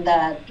mean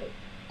that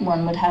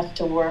one would have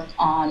to work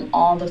on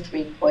all the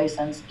three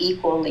poisons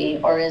equally,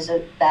 or is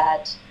it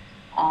that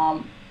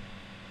I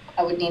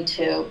would need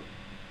to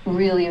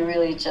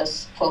really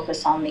just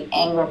focus on the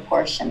anger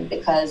portion,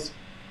 because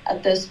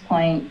at this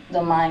point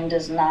the mind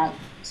does not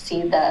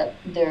see that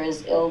there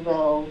is ill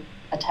will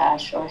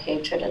attached or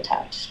hatred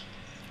attached.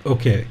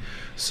 Okay,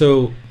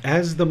 so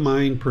as the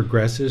mind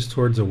progresses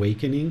towards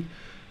awakening,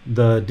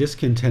 the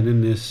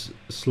discontentedness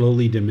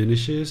slowly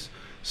diminishes.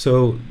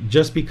 So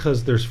just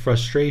because there's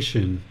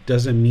frustration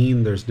doesn't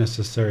mean there's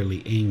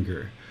necessarily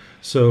anger.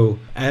 So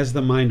as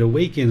the mind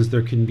awakens,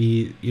 there can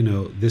be,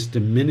 this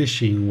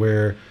diminishing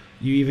where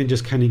you even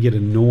just kind of get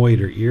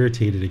annoyed or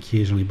irritated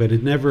occasionally, but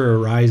it never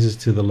arises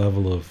to the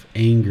level of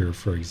anger,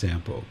 for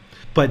example.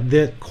 But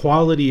that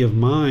quality of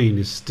mind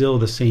is still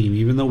the same,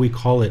 even though we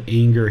call it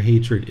anger,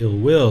 hatred, ill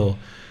will.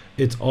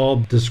 It's all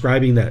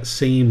describing that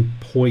same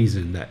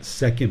poison, that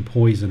second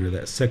poison or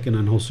that second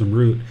unwholesome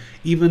root.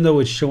 Even though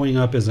it's showing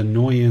up as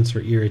annoyance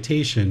or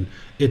irritation,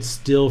 it's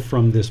still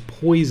from this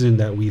poison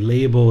that we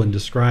label and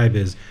describe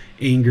as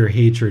anger,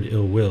 hatred,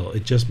 ill will.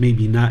 It just may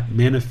be not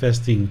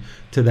manifesting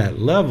to that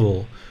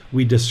level.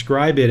 We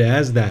describe it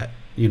as that,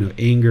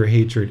 anger,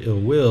 hatred, ill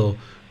will,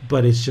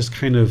 but it's just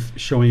kind of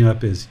showing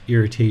up as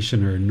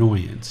irritation or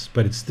annoyance.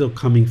 But it's still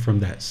coming from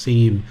that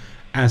same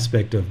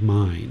aspect of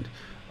mind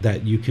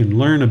that you can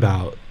learn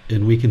about,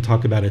 and we can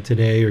talk about it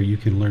today, or you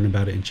can learn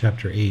about it in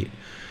chapter 8.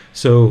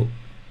 So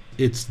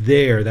it's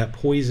there, that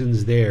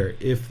poison's there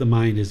if the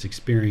mind is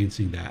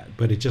experiencing that,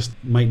 but it just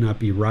might not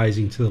be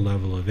rising to the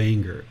level of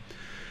anger.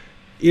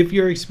 If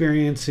you're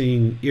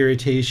experiencing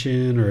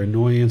irritation or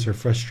annoyance or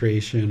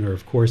frustration or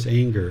of course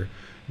anger,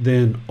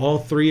 then all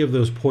three of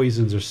those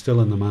poisons are still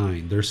in the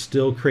mind. There's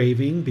still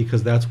craving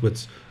because that's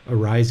what's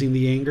arising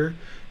the anger,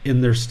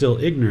 and there's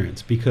still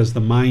ignorance because the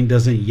mind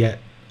doesn't yet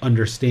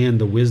understand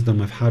the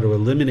wisdom of how to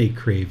eliminate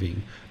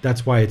craving.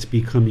 That's why it's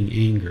becoming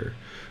anger.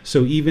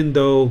 So even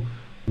though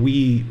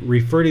we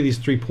refer to these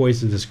three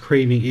poisons as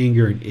craving,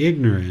 anger, and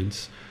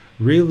ignorance,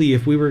 really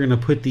if we were going to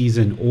put these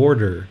in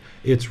order,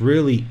 it's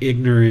really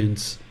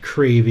ignorance,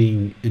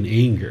 craving, and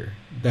anger.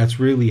 That's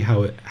really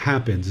how it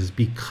happens, is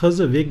because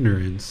of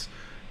ignorance,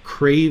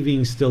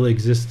 craving still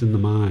exists in the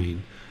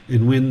mind.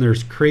 And when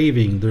there's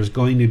craving, there's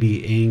going to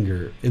be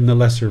anger in the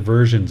lesser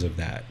versions of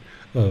that,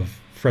 of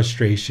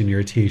frustration,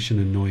 irritation,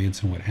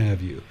 annoyance, and what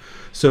have you.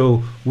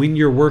 So when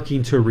you're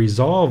working to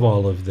resolve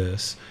all of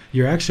this,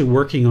 you're actually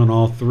working on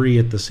all three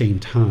at the same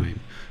time.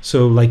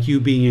 So like you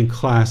being in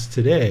class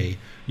today,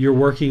 you're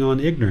working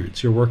on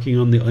ignorance. You're working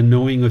on the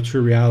unknowing of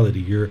true reality.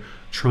 You're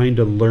trying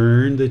to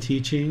learn the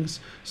teachings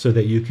so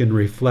that you can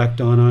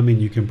reflect on them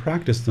and you can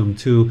practice them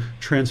to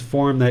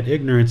transform that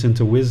ignorance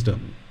into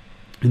wisdom.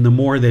 And the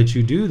more that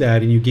you do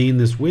that and you gain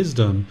this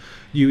wisdom,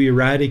 you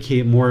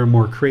eradicate more and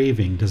more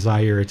craving,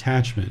 desire,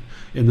 attachment.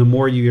 And the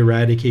more you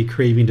eradicate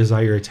craving,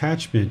 desire,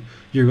 attachment,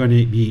 you're going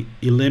to be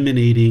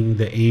eliminating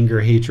the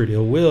anger, hatred,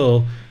 ill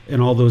will,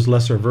 and all those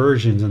lesser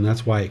versions. And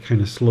that's why it kind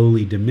of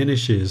slowly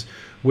diminishes,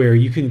 where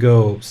you can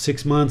go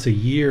 6 months, a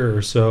year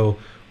or so,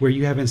 where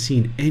you haven't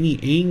seen any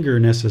anger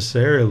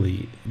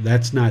necessarily.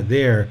 That's not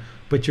there,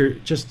 but you're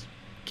just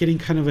getting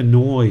kind of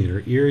annoyed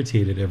or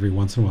irritated every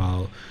once in a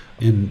while.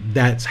 And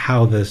that's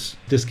how this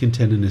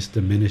discontentedness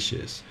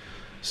diminishes.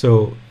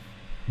 So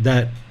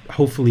that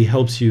hopefully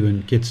helps you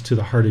and gets to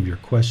the heart of your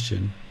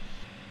question.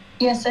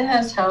 Yes, it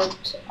has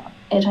helped.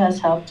 It has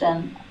helped,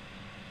 and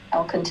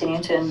I'll continue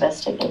to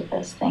investigate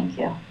this. Thank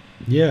you.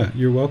 Yeah,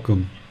 you're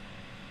welcome.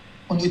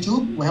 On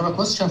YouTube, we have a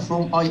question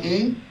from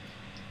IA.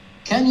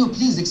 Can you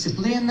please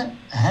explain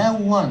how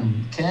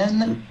one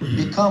can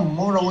become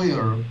more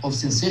aware of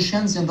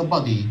sensations in the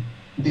body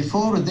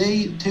before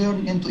they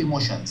turn into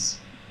emotions?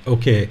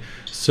 Okay,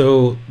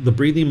 so the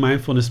breathing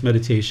mindfulness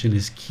meditation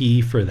is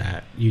key for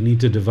that. You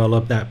need to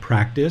develop that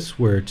practice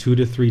where 2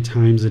 to 3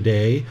 times a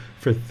day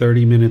for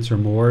 30 minutes or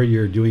more,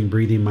 you're doing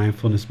breathing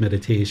mindfulness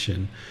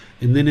meditation.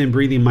 And then in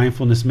breathing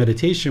mindfulness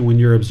meditation, when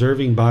you're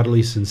observing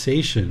bodily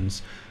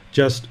sensations,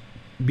 just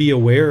be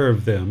aware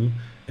of them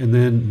and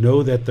then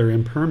know that they're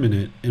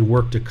impermanent and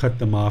work to cut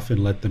them off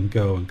and let them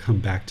go and come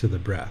back to the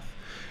breath.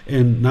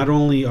 And not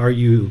only are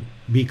you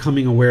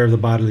becoming aware of the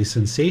bodily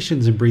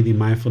sensations in breathing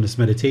mindfulness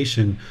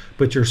meditation,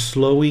 but you're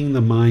slowing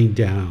the mind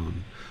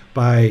down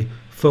by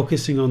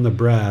focusing on the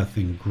breath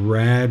and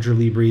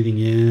gradually breathing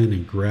in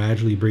and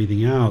gradually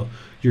breathing out.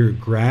 You're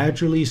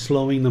gradually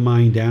slowing the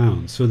mind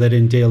down so that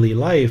in daily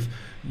life,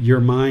 your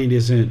mind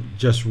isn't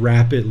just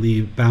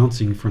rapidly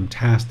bouncing from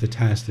task to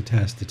task to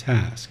task to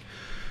task.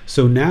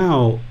 So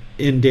now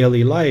in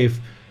daily life,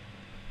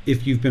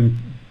 if you've been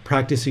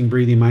practicing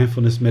breathing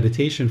mindfulness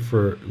meditation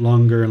for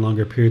longer and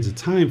longer periods of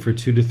time, for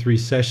 2 to 3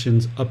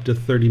 sessions, up to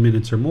 30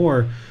 minutes or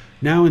more,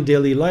 now in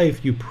daily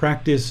life, you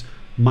practice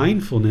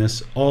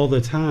mindfulness all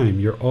the time.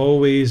 You're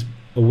always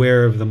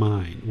aware of the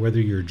mind, whether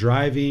you're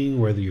driving,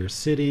 whether you're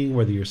sitting,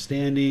 whether you're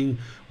standing,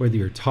 whether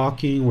you're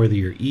talking, whether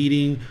you're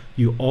eating,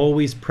 you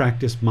always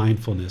practice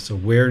mindfulness,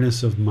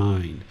 awareness of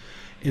mind.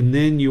 And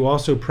then you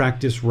also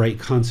practice right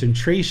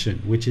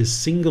concentration, which is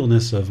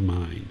singleness of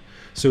mind.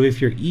 So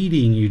if you're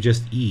eating, you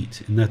just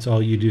eat, and that's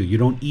all you do. You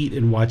don't eat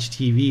and watch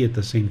TV at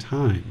the same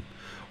time,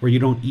 or you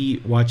don't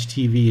eat, watch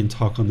TV, and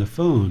talk on the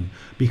phone,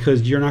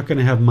 because you're not going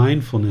to have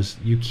mindfulness.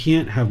 You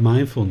can't have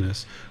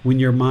mindfulness when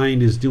your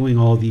mind is doing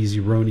all these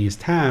erroneous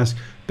tasks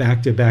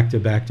back to back to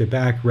back to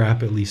back,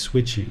 rapidly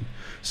switching.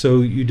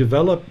 So you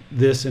develop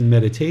this in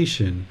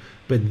meditation,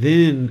 but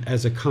then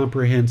as a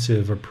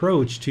comprehensive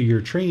approach to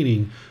your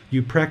training,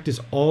 you practice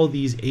all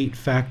these 8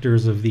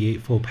 factors of the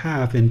Eightfold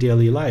Path in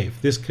daily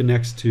life. This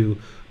connects to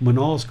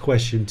Manal's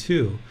question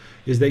too,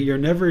 is that you're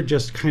never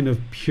just kind of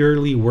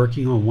purely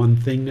working on one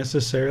thing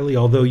necessarily,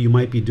 although you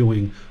might be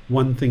doing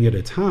one thing at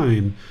a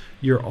time.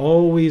 You're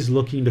always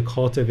looking to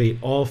cultivate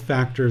all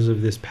factors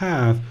of this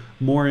path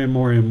more and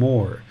more and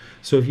more.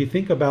 So if you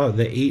think about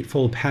the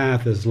Eightfold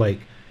Path as like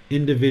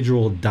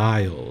individual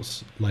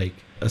dials, like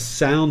a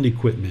sound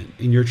equipment,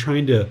 and you're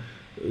trying to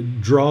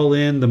draw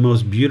in the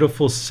most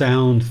beautiful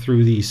sound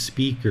through these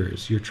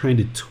speakers, you're trying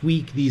to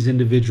tweak these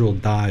individual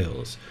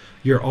dials.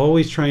 You're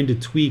always trying to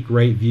tweak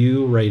right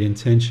view, right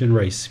intention,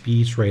 right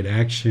speech, right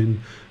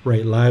action,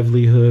 right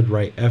livelihood,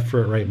 right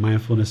effort, right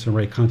mindfulness, and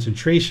right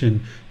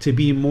concentration to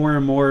be more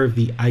and more of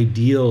the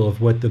ideal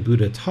of what the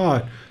Buddha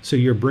taught. So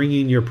you're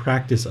bringing your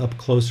practice up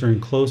closer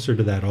and closer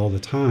to that all the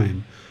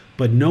time,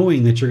 but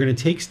knowing that you're going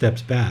to take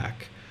steps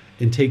back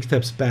and take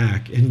steps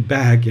back and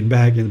back and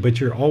back,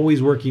 but you're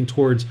always working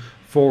towards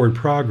forward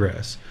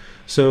progress.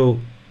 So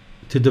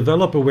to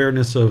develop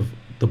awareness of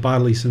the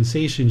bodily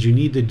sensations, you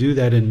need to do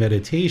that in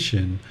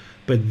meditation,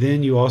 but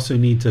then you also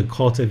need to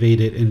cultivate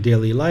it in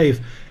daily life.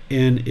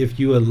 And if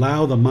you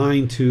allow the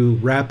mind to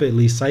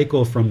rapidly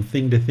cycle from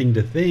thing to thing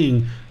to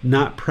thing,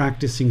 not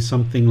practicing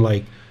something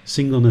like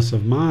singleness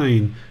of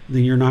mind,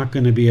 then you're not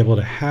going to be able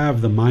to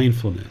have the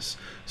mindfulness.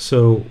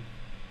 So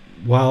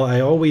while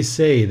I always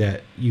say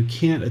that you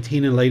can't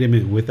attain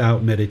enlightenment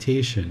without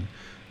meditation,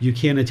 you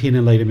can't attain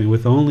enlightenment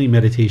with only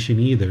meditation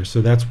either.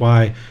 So that's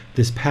why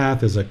this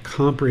path is a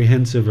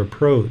comprehensive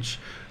approach,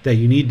 that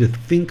you need to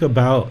think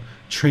about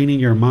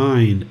training your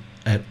mind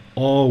at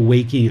all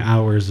waking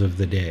hours of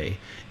the day.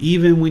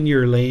 Even when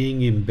you're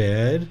laying in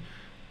bed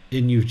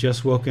and you've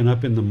just woken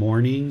up in the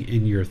morning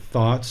and your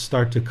thoughts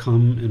start to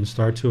come and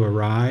start to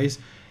arise,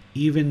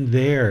 even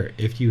there,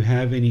 if you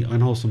have any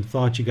unwholesome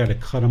thoughts, you got to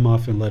cut them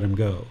off and let them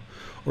go.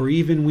 Or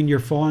even when you're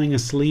falling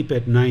asleep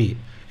at night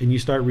and you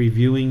start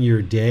reviewing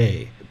your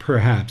day,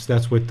 perhaps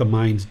that's what the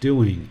mind's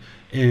doing,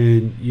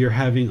 and you're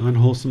having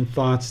unwholesome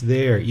thoughts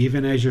there,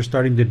 even as you're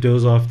starting to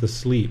doze off to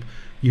sleep,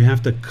 you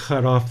have to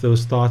cut off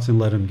those thoughts and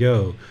let them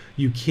go.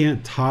 You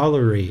can't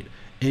tolerate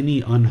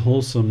any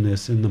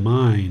unwholesomeness in the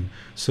mind.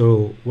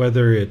 So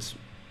whether it's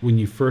when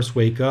you first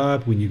wake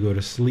up, when you go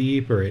to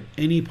sleep, or at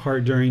any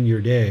part during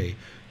your day,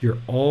 you're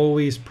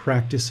always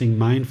practicing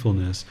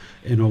mindfulness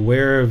and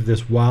aware of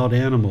this wild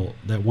animal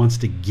that wants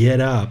to get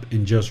up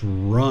and just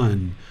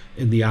run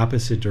in the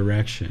opposite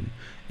direction.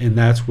 And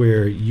that's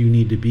where you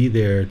need to be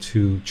there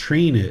to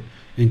train it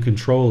and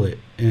control it.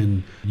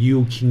 And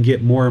you can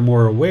get more and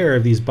more aware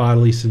of these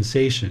bodily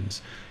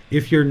sensations.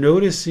 If you're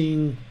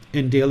noticing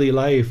in daily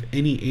life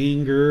any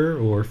anger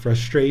or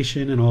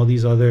frustration and all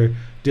these other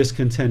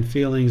discontent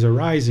feelings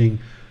arising,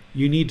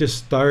 you need to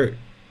start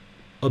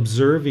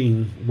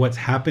observing what's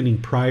happening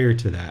prior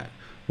to that.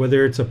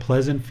 Whether it's a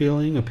pleasant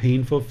feeling, a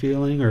painful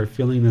feeling, or a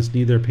feeling that's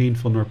neither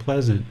painful nor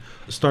pleasant.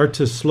 Start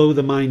to slow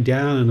the mind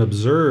down and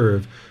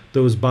observe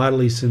those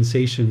bodily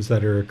sensations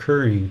that are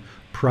occurring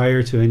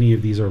prior to any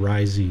of these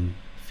arising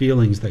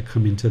feelings that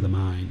come into the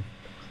mind.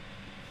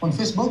 On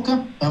Facebook,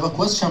 I have a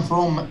question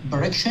from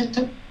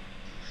Barekshit.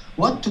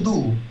 What to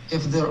do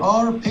if there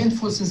are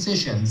painful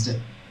sensations,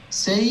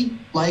 say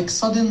like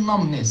sudden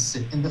numbness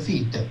in the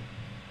feet,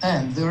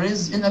 and there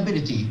is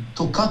inability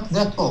to cut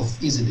that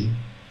off easily?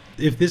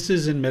 If this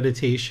is in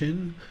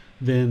meditation,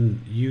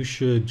 then you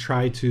should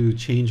try to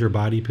change your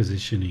body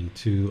positioning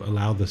to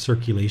allow the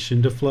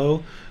circulation to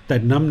flow.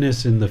 That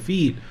numbness in the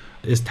feet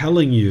is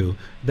telling you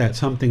that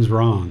something's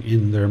wrong,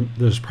 and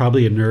there's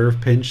probably a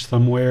nerve pinch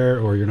somewhere,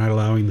 or you're not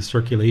allowing the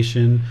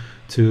circulation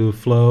to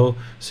flow.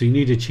 So you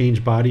need to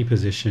change body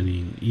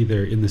positioning,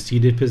 either in the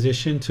seated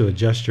position to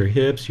adjust your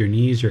hips, your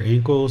knees, your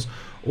ankles,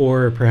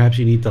 or perhaps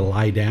you need to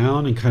lie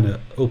down and kind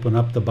of open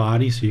up the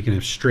body so you can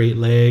have straight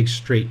legs,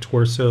 straight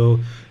torso,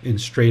 and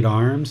straight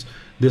arms.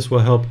 This will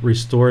help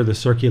restore the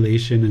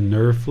circulation and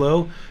nerve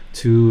flow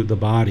to the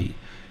body.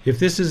 If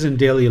this is in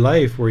daily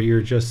life where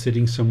you're just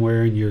sitting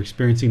somewhere and you're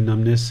experiencing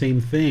numbness, same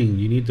thing.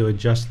 You need to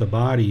adjust the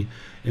body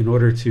in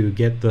order to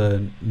get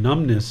the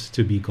numbness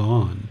to be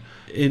gone.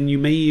 And you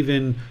may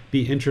even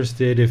be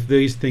interested, if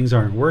these things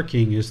aren't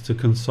working, is to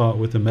consult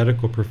with a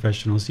medical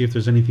professional, see if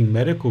there's anything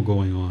medical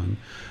going on.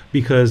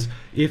 Because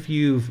if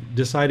you've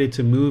decided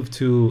to move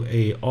to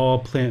a all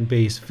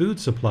plant-based food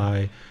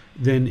supply,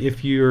 then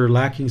if you're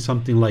lacking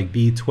something like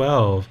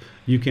B12,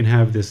 you can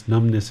have this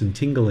numbness and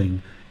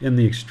tingling in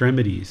the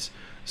extremities.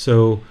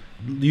 So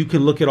you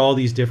can look at all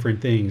these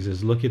different things,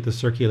 is look at the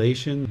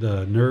circulation,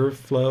 the nerve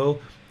flow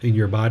in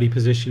your body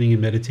positioning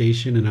in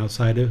meditation and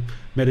outside of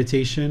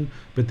meditation.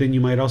 But then you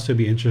might also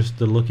be interested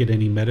to look at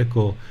any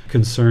medical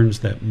concerns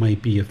that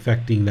might be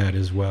affecting that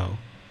as well.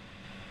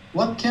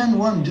 What can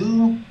one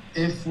do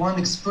if one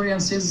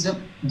experiences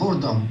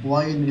boredom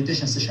while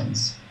meditation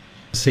sessions?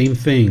 Same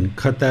thing,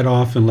 cut that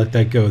off and let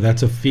that go.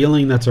 That's a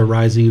feeling that's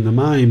arising in the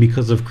mind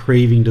because of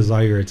craving,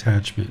 desire,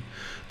 attachment.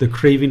 The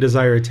craving,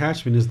 desire,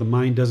 attachment is the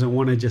mind doesn't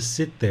want to just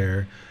sit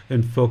there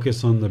and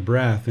focus on the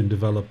breath and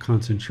develop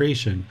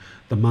concentration.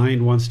 The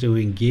mind wants to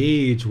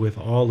engage with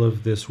all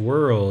of this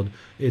world.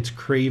 It's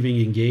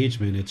craving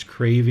engagement. It's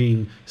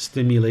craving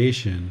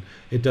stimulation.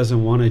 It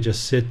doesn't want to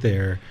just sit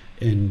there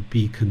and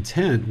be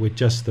content with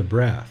just the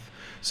breath.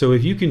 So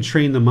if you can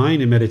train the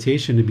mind in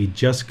meditation to be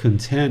just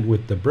content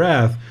with the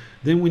breath,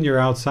 then when you're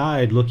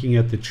outside looking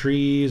at the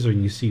trees or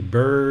you see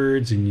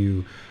birds and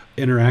you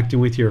interacting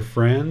with your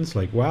friends,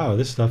 like, wow,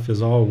 this stuff is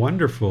all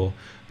wonderful,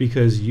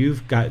 because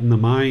you've gotten the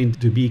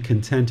mind to be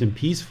content and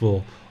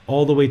peaceful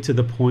all the way to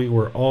the point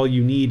where all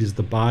you need is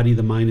the body,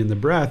 the mind, and the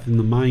breath, and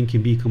the mind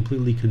can be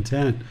completely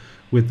content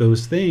with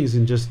those things,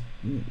 and just,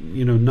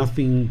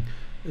 nothing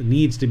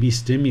needs to be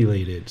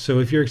stimulated. So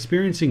if you're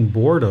experiencing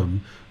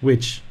boredom,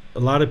 which a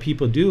lot of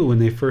people do when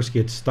they first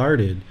get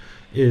started,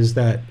 is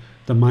that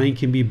the mind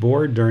can be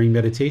bored during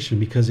meditation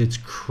because it's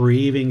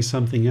craving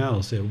something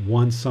else. It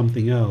wants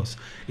something else.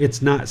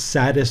 It's not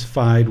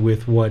satisfied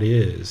with what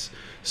is.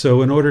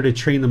 So in order to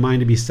train the mind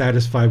to be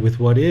satisfied with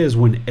what is,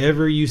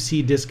 whenever you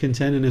see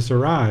discontentedness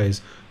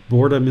arise,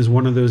 boredom is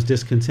one of those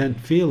discontent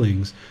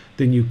feelings,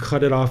 then you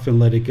cut it off and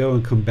let it go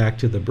and come back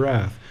to the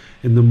breath.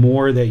 And the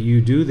more that you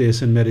do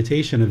this in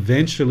meditation,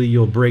 eventually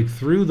you'll break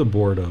through the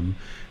boredom,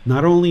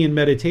 not only in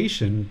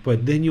meditation,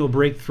 but then you'll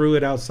break through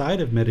it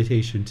outside of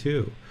meditation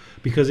too.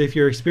 Because if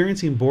you're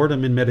experiencing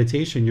boredom in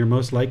meditation, you're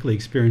most likely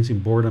experiencing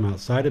boredom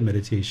outside of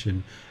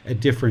meditation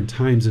at different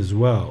times as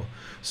well.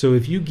 So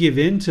if you give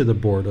in to the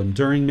boredom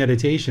during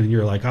meditation and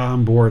you're like,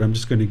 I'm bored, I'm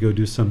just going to go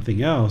do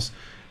something else,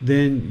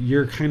 then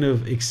you're kind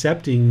of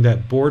accepting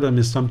that boredom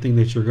is something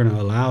that you're going to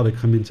allow to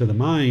come into the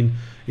mind.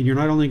 And you're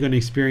not only going to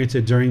experience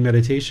it during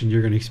meditation,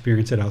 you're going to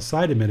experience it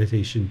outside of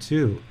meditation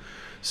too.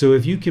 So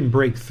if you can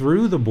break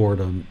through the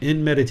boredom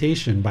in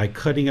meditation by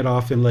cutting it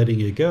off and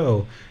letting it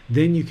go,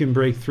 then you can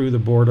break through the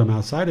boredom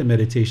outside of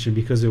meditation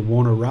because it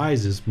won't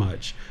arise as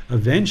much.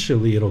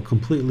 Eventually, it'll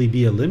completely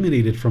be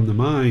eliminated from the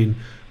mind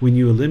when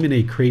you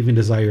eliminate craving,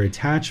 desire,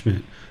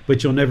 attachment.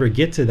 But you'll never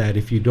get to that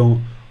if you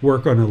don't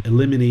work on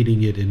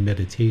eliminating it in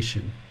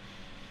meditation.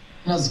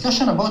 In a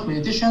discussion about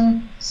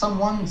meditation,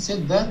 someone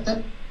said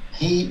that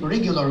he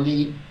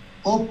regularly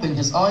open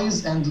his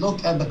eyes and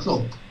look at the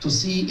clock to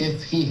see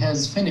if he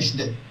has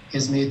finished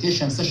his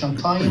meditation session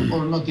time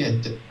or not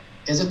yet.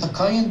 Is it a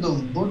kind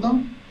of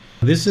boredom?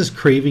 This is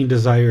craving,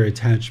 desire,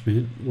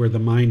 attachment, where the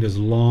mind is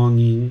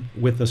longing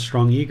with a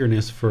strong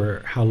eagerness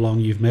for how long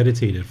you've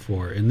meditated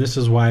for. And this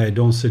is why I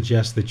don't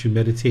suggest that you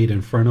meditate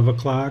in front of a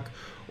clock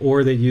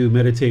or that you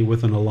meditate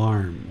with an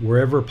alarm.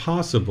 Wherever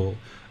possible,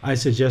 I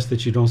suggest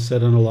that you don't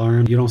set an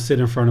alarm, you don't sit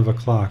in front of a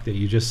clock, that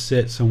you just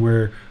sit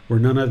somewhere where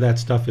none of that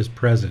stuff is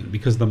present,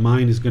 because the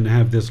mind is going to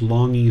have this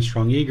longing and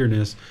strong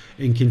eagerness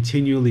and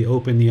continually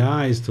open the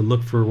eyes to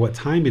look for what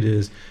time it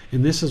is.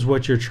 And this is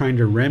what you're trying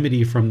to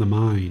remedy from the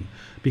mind,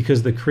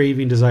 because the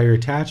craving, desire,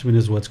 attachment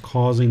is what's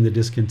causing the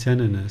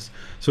discontentedness.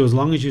 So as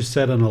long as you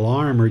set an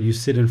alarm or you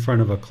sit in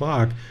front of a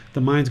clock,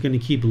 the mind's going to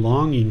keep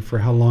longing for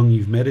how long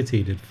you've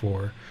meditated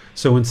for.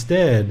 So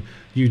instead,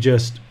 you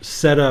just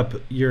set up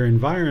your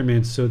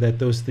environment so that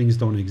those things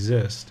don't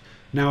exist.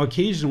 Now,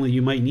 occasionally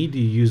you might need to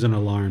use an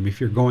alarm. If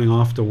you're going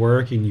off to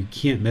work and you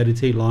can't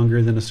meditate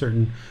longer than a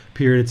certain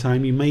period of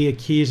time, you may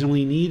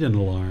occasionally need an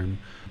alarm.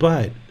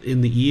 But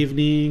in the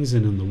evenings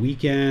and on the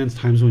weekends,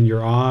 times when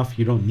you're off,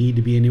 you don't need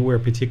to be anywhere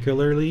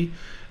particularly,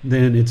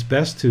 then it's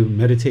best to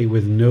meditate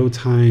with no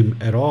time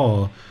at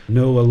all,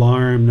 no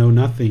alarm, no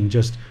nothing.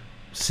 Just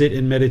sit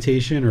in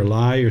meditation or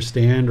lie or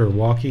stand or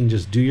walking,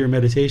 just do your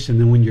meditation.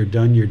 Then when you're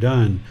done, you're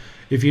done.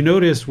 If you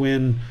notice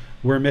when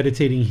we're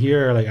meditating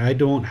here, like, I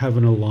don't have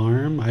an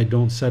alarm, I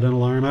don't set an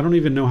alarm, I don't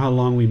even know how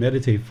long we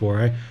meditate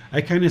for.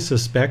 I kind of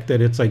suspect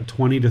that it's like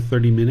 20 to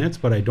 30 minutes,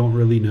 but I don't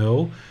really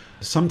know.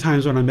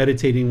 Sometimes when I'm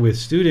meditating with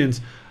students,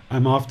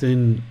 I'm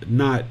often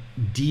not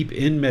deep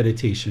in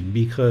meditation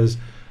because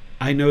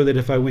I know that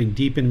if I went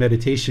deep in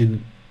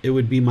meditation, it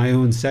would be my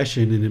own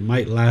session and it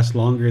might last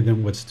longer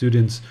than what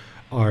students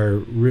are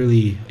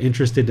really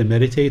interested to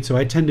meditate. So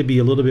I tend to be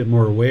a little bit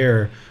more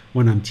aware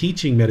when I'm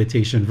teaching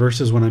meditation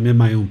versus when I'm in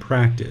my own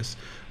practice.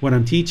 When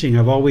I'm teaching,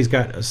 I've always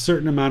got a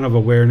certain amount of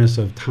awareness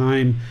of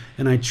time,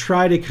 and I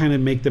try to kind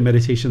of make the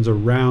meditations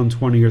around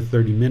 20 or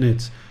 30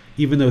 minutes,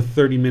 even though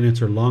 30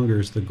 minutes or longer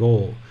is the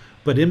goal.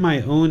 But in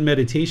my own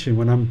meditation,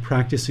 when I'm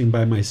practicing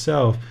by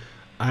myself,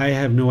 I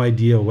have no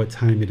idea what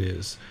time it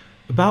is.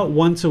 About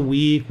once a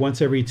week,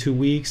 once every 2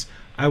 weeks,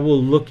 I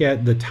will look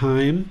at the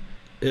time,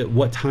 at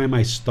what time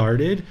I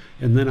started,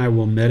 and then I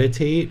will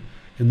meditate.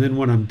 And then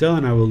when I'm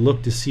done, I will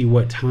look to see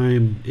what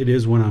time it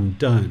is when I'm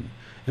done.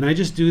 And I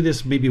just do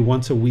this maybe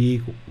once a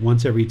week,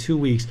 once every 2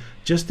 weeks,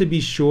 just to be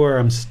sure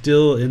I'm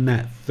still in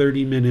that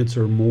 30 minutes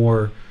or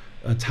more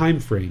time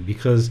frame.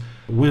 Because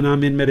when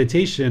I'm in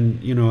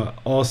meditation,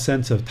 all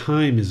sense of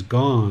time is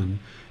gone,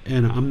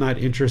 and I'm not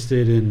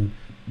interested in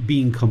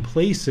being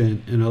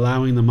complacent and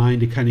allowing the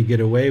mind to kind of get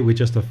away with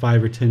just a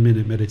 5 or 10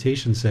 minute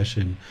meditation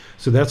session.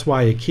 So that's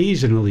why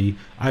occasionally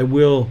I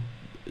will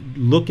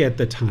look at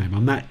the time.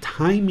 I'm not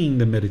timing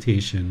the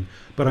meditation,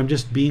 but I'm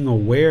just being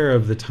aware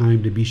of the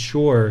time to be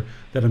sure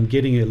that I'm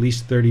getting at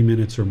least 30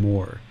 minutes or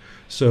more.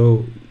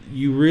 So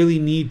you really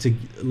need to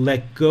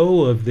let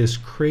go of this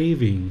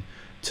craving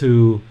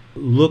to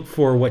look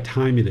for what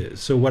time it is.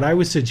 So what I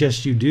would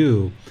suggest you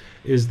do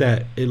is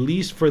that at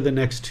least for the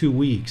next 2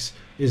 weeks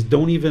is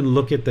don't even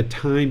look at the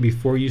time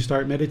before you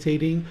start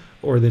meditating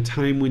or the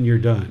time when you're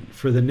done.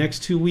 For the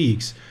next 2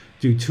 weeks,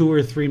 do 2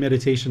 or 3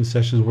 meditation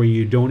sessions where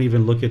you don't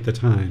even look at the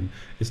time.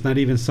 It's not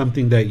even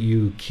something that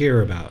you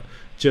care about.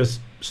 Just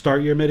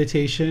start your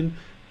meditation,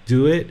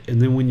 do it,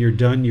 and then when you're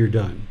done, you're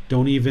done.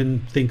 Don't even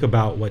think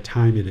about what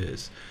time it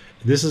is.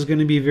 This is going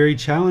to be very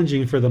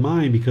challenging for the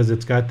mind because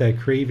it's got that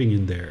craving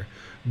in there.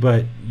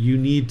 But you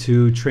need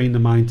to train the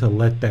mind to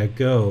let that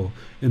go.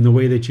 And the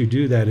way that you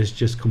do that is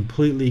just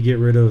completely get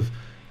rid of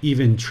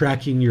even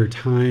tracking your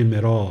time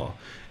at all.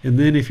 And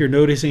then if you're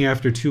noticing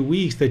after 2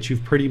 weeks that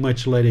you've pretty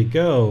much let it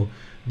go,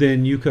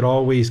 then you could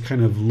always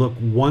kind of look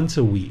once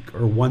a week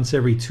or once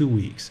every 2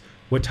 weeks.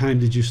 What time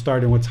did you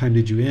start and what time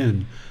did you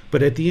end?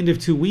 But at the end of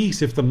 2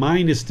 weeks, if the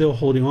mind is still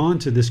holding on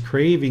to this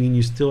craving and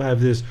you still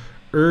have this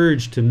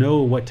urge to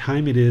know what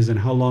time it is and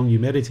how long you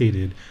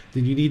meditated,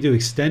 then you need to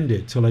extend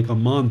it to like a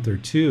month or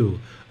 2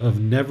 of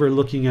never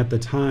looking at the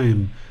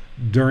time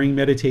during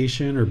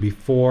meditation or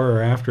before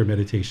or after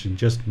meditation.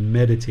 Just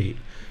meditate.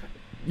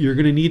 You're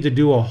going to need to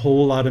do a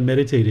whole lot of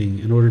meditating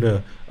in order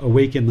to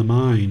awaken the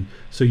mind.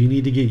 So you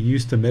need to get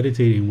used to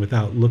meditating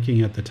without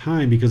looking at the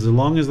time, because as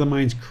long as the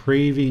mind's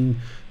craving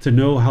to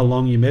know how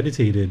long you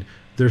meditated,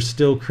 there's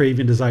still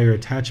craving, desire,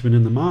 attachment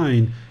in the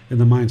mind, and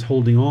the mind's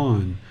holding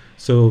on.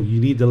 So you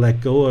need to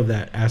let go of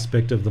that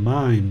aspect of the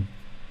mind.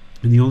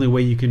 And the only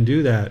way you can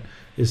do that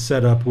is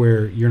set up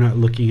where you're not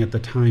looking at the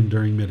time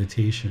during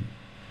meditation.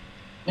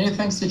 Many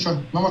thanks,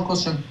 teacher. No more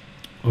question.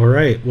 All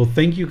right. Well,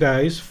 thank you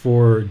guys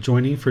for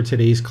joining for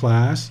today's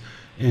class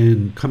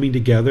and coming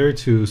together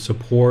to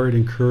support,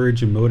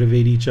 encourage, and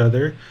motivate each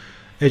other.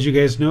 As you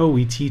guys know,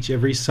 we teach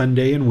every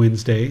Sunday and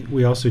Wednesday.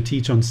 We also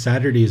teach on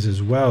Saturdays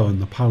as well in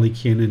the Pali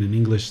Canon and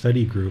English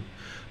study group.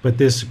 But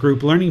this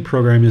group learning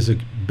program is the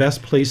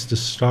best place to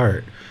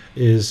start.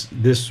 Is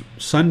this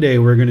Sunday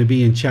we're going to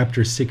be in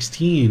chapter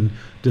 16,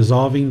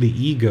 Dissolving the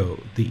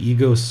Ego. The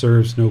ego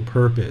serves no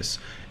purpose.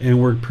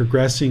 And we're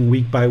progressing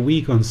week by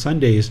week on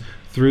Sundays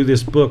through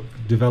this book,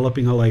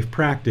 Developing a Life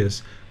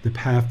Practice, The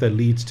Path That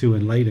Leads to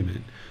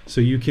Enlightenment. So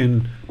you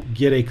can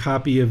get a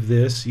copy of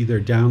this, either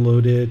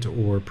download it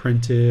or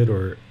print it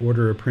or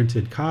order a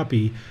printed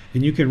copy,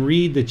 and you can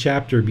read the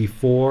chapter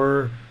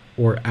before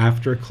or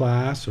after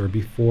class or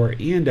before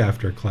and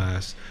after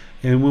class.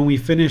 And when we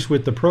finish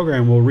with the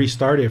program, we'll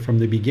restart it from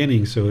the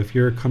beginning. So if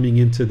you're coming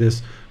into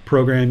this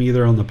program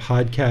either on the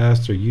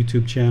podcast or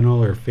YouTube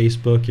channel or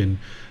Facebook and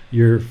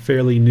you're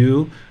fairly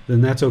new,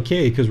 then that's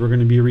okay, because we're going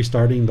to be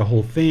restarting the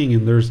whole thing.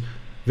 And there's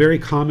very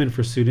common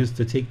for students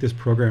to take this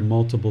program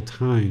multiple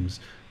times,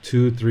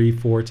 2, 3,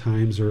 4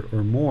 times or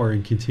more,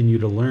 and continue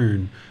to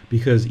learn,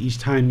 because each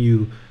time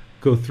you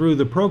go through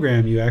the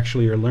program, you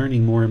actually are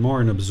learning more and more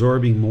and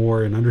absorbing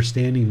more and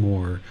understanding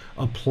more,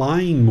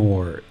 applying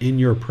more in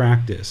your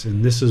practice.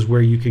 And this is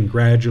where you can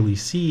gradually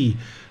see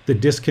the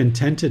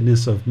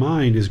discontentedness of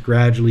mind is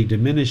gradually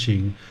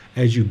diminishing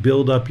as you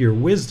build up your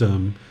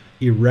wisdom,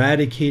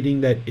 eradicating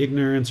that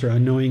ignorance or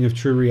unknowing of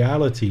true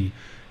reality.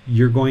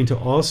 You're going to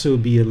also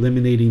be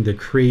eliminating the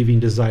craving,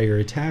 desire,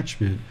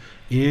 attachment,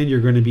 and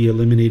you're going to be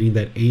eliminating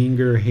that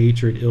anger,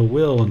 hatred, ill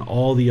will, and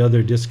all the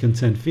other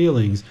discontent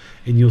feelings.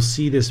 And you'll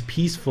see this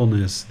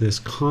peacefulness, this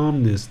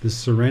calmness, this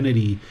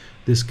serenity,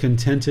 this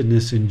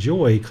contentedness and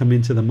joy come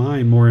into the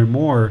mind more and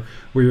more,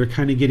 where you're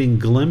kind of getting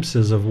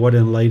glimpses of what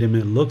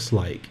enlightenment looks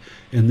like.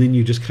 And then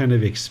you just kind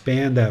of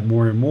expand that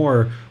more and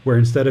more, where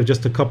instead of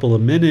just a couple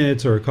of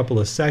minutes or a couple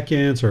of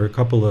seconds or a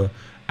couple of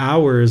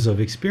hours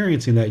of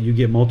experiencing that, you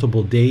get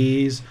multiple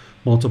days,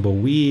 multiple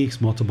weeks,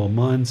 multiple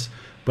months.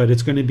 But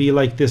it's going to be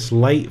like this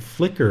light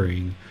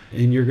flickering,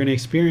 and you're going to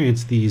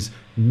experience these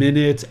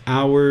minutes,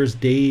 hours,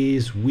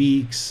 days,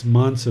 weeks,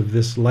 months of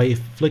this light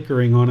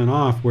flickering on and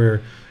off,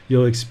 where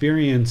you'll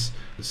experience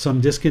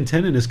some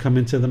discontentedness come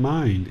into the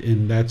mind,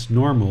 and that's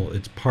normal.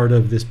 It's part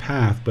of this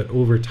path. But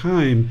over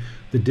time,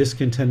 the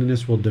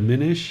discontentedness will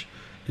diminish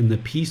and the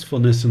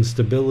peacefulness and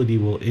stability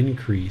will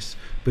increase.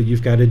 But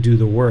you've got to do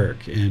the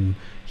work. And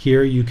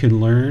here you can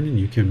learn and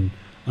you can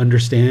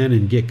understand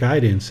and get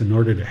guidance in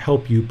order to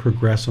help you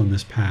progress on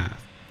this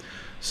path.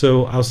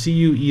 So I'll see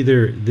you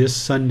either this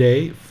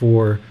Sunday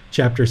for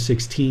chapter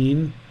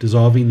 16,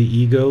 Dissolving the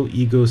Ego,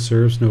 Ego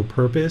Serves No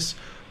Purpose,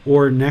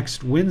 or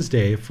next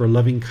Wednesday for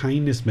Loving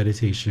Kindness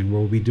Meditation,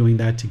 where we'll be doing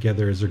that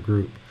together as a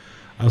group.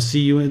 I'll see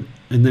you in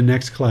the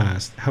next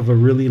class. Have a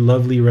really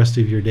lovely rest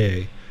of your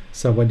day.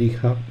 Sawadee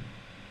ka.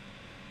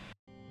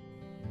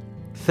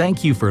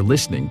 Thank you for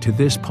listening to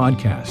this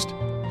podcast.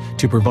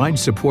 To provide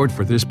support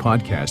for this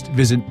podcast,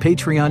 visit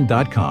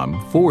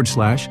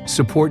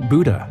patreon.com/support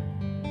Buddha.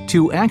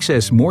 To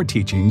access more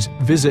teachings,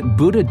 visit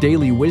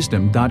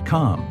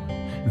buddhadailywisdom.com.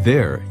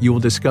 There, you will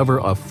discover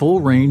a full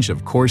range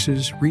of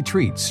courses,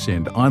 retreats,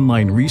 and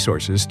online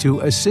resources to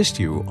assist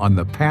you on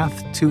the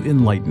path to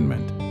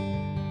enlightenment.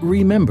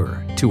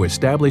 Remember to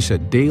establish a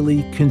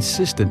daily,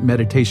 consistent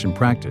meditation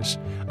practice,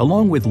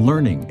 along with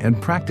learning and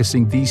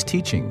practicing these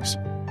teachings.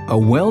 A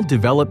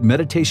well-developed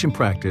meditation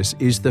practice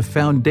is the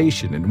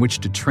foundation in which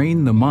to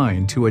train the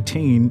mind to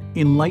attain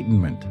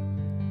enlightenment.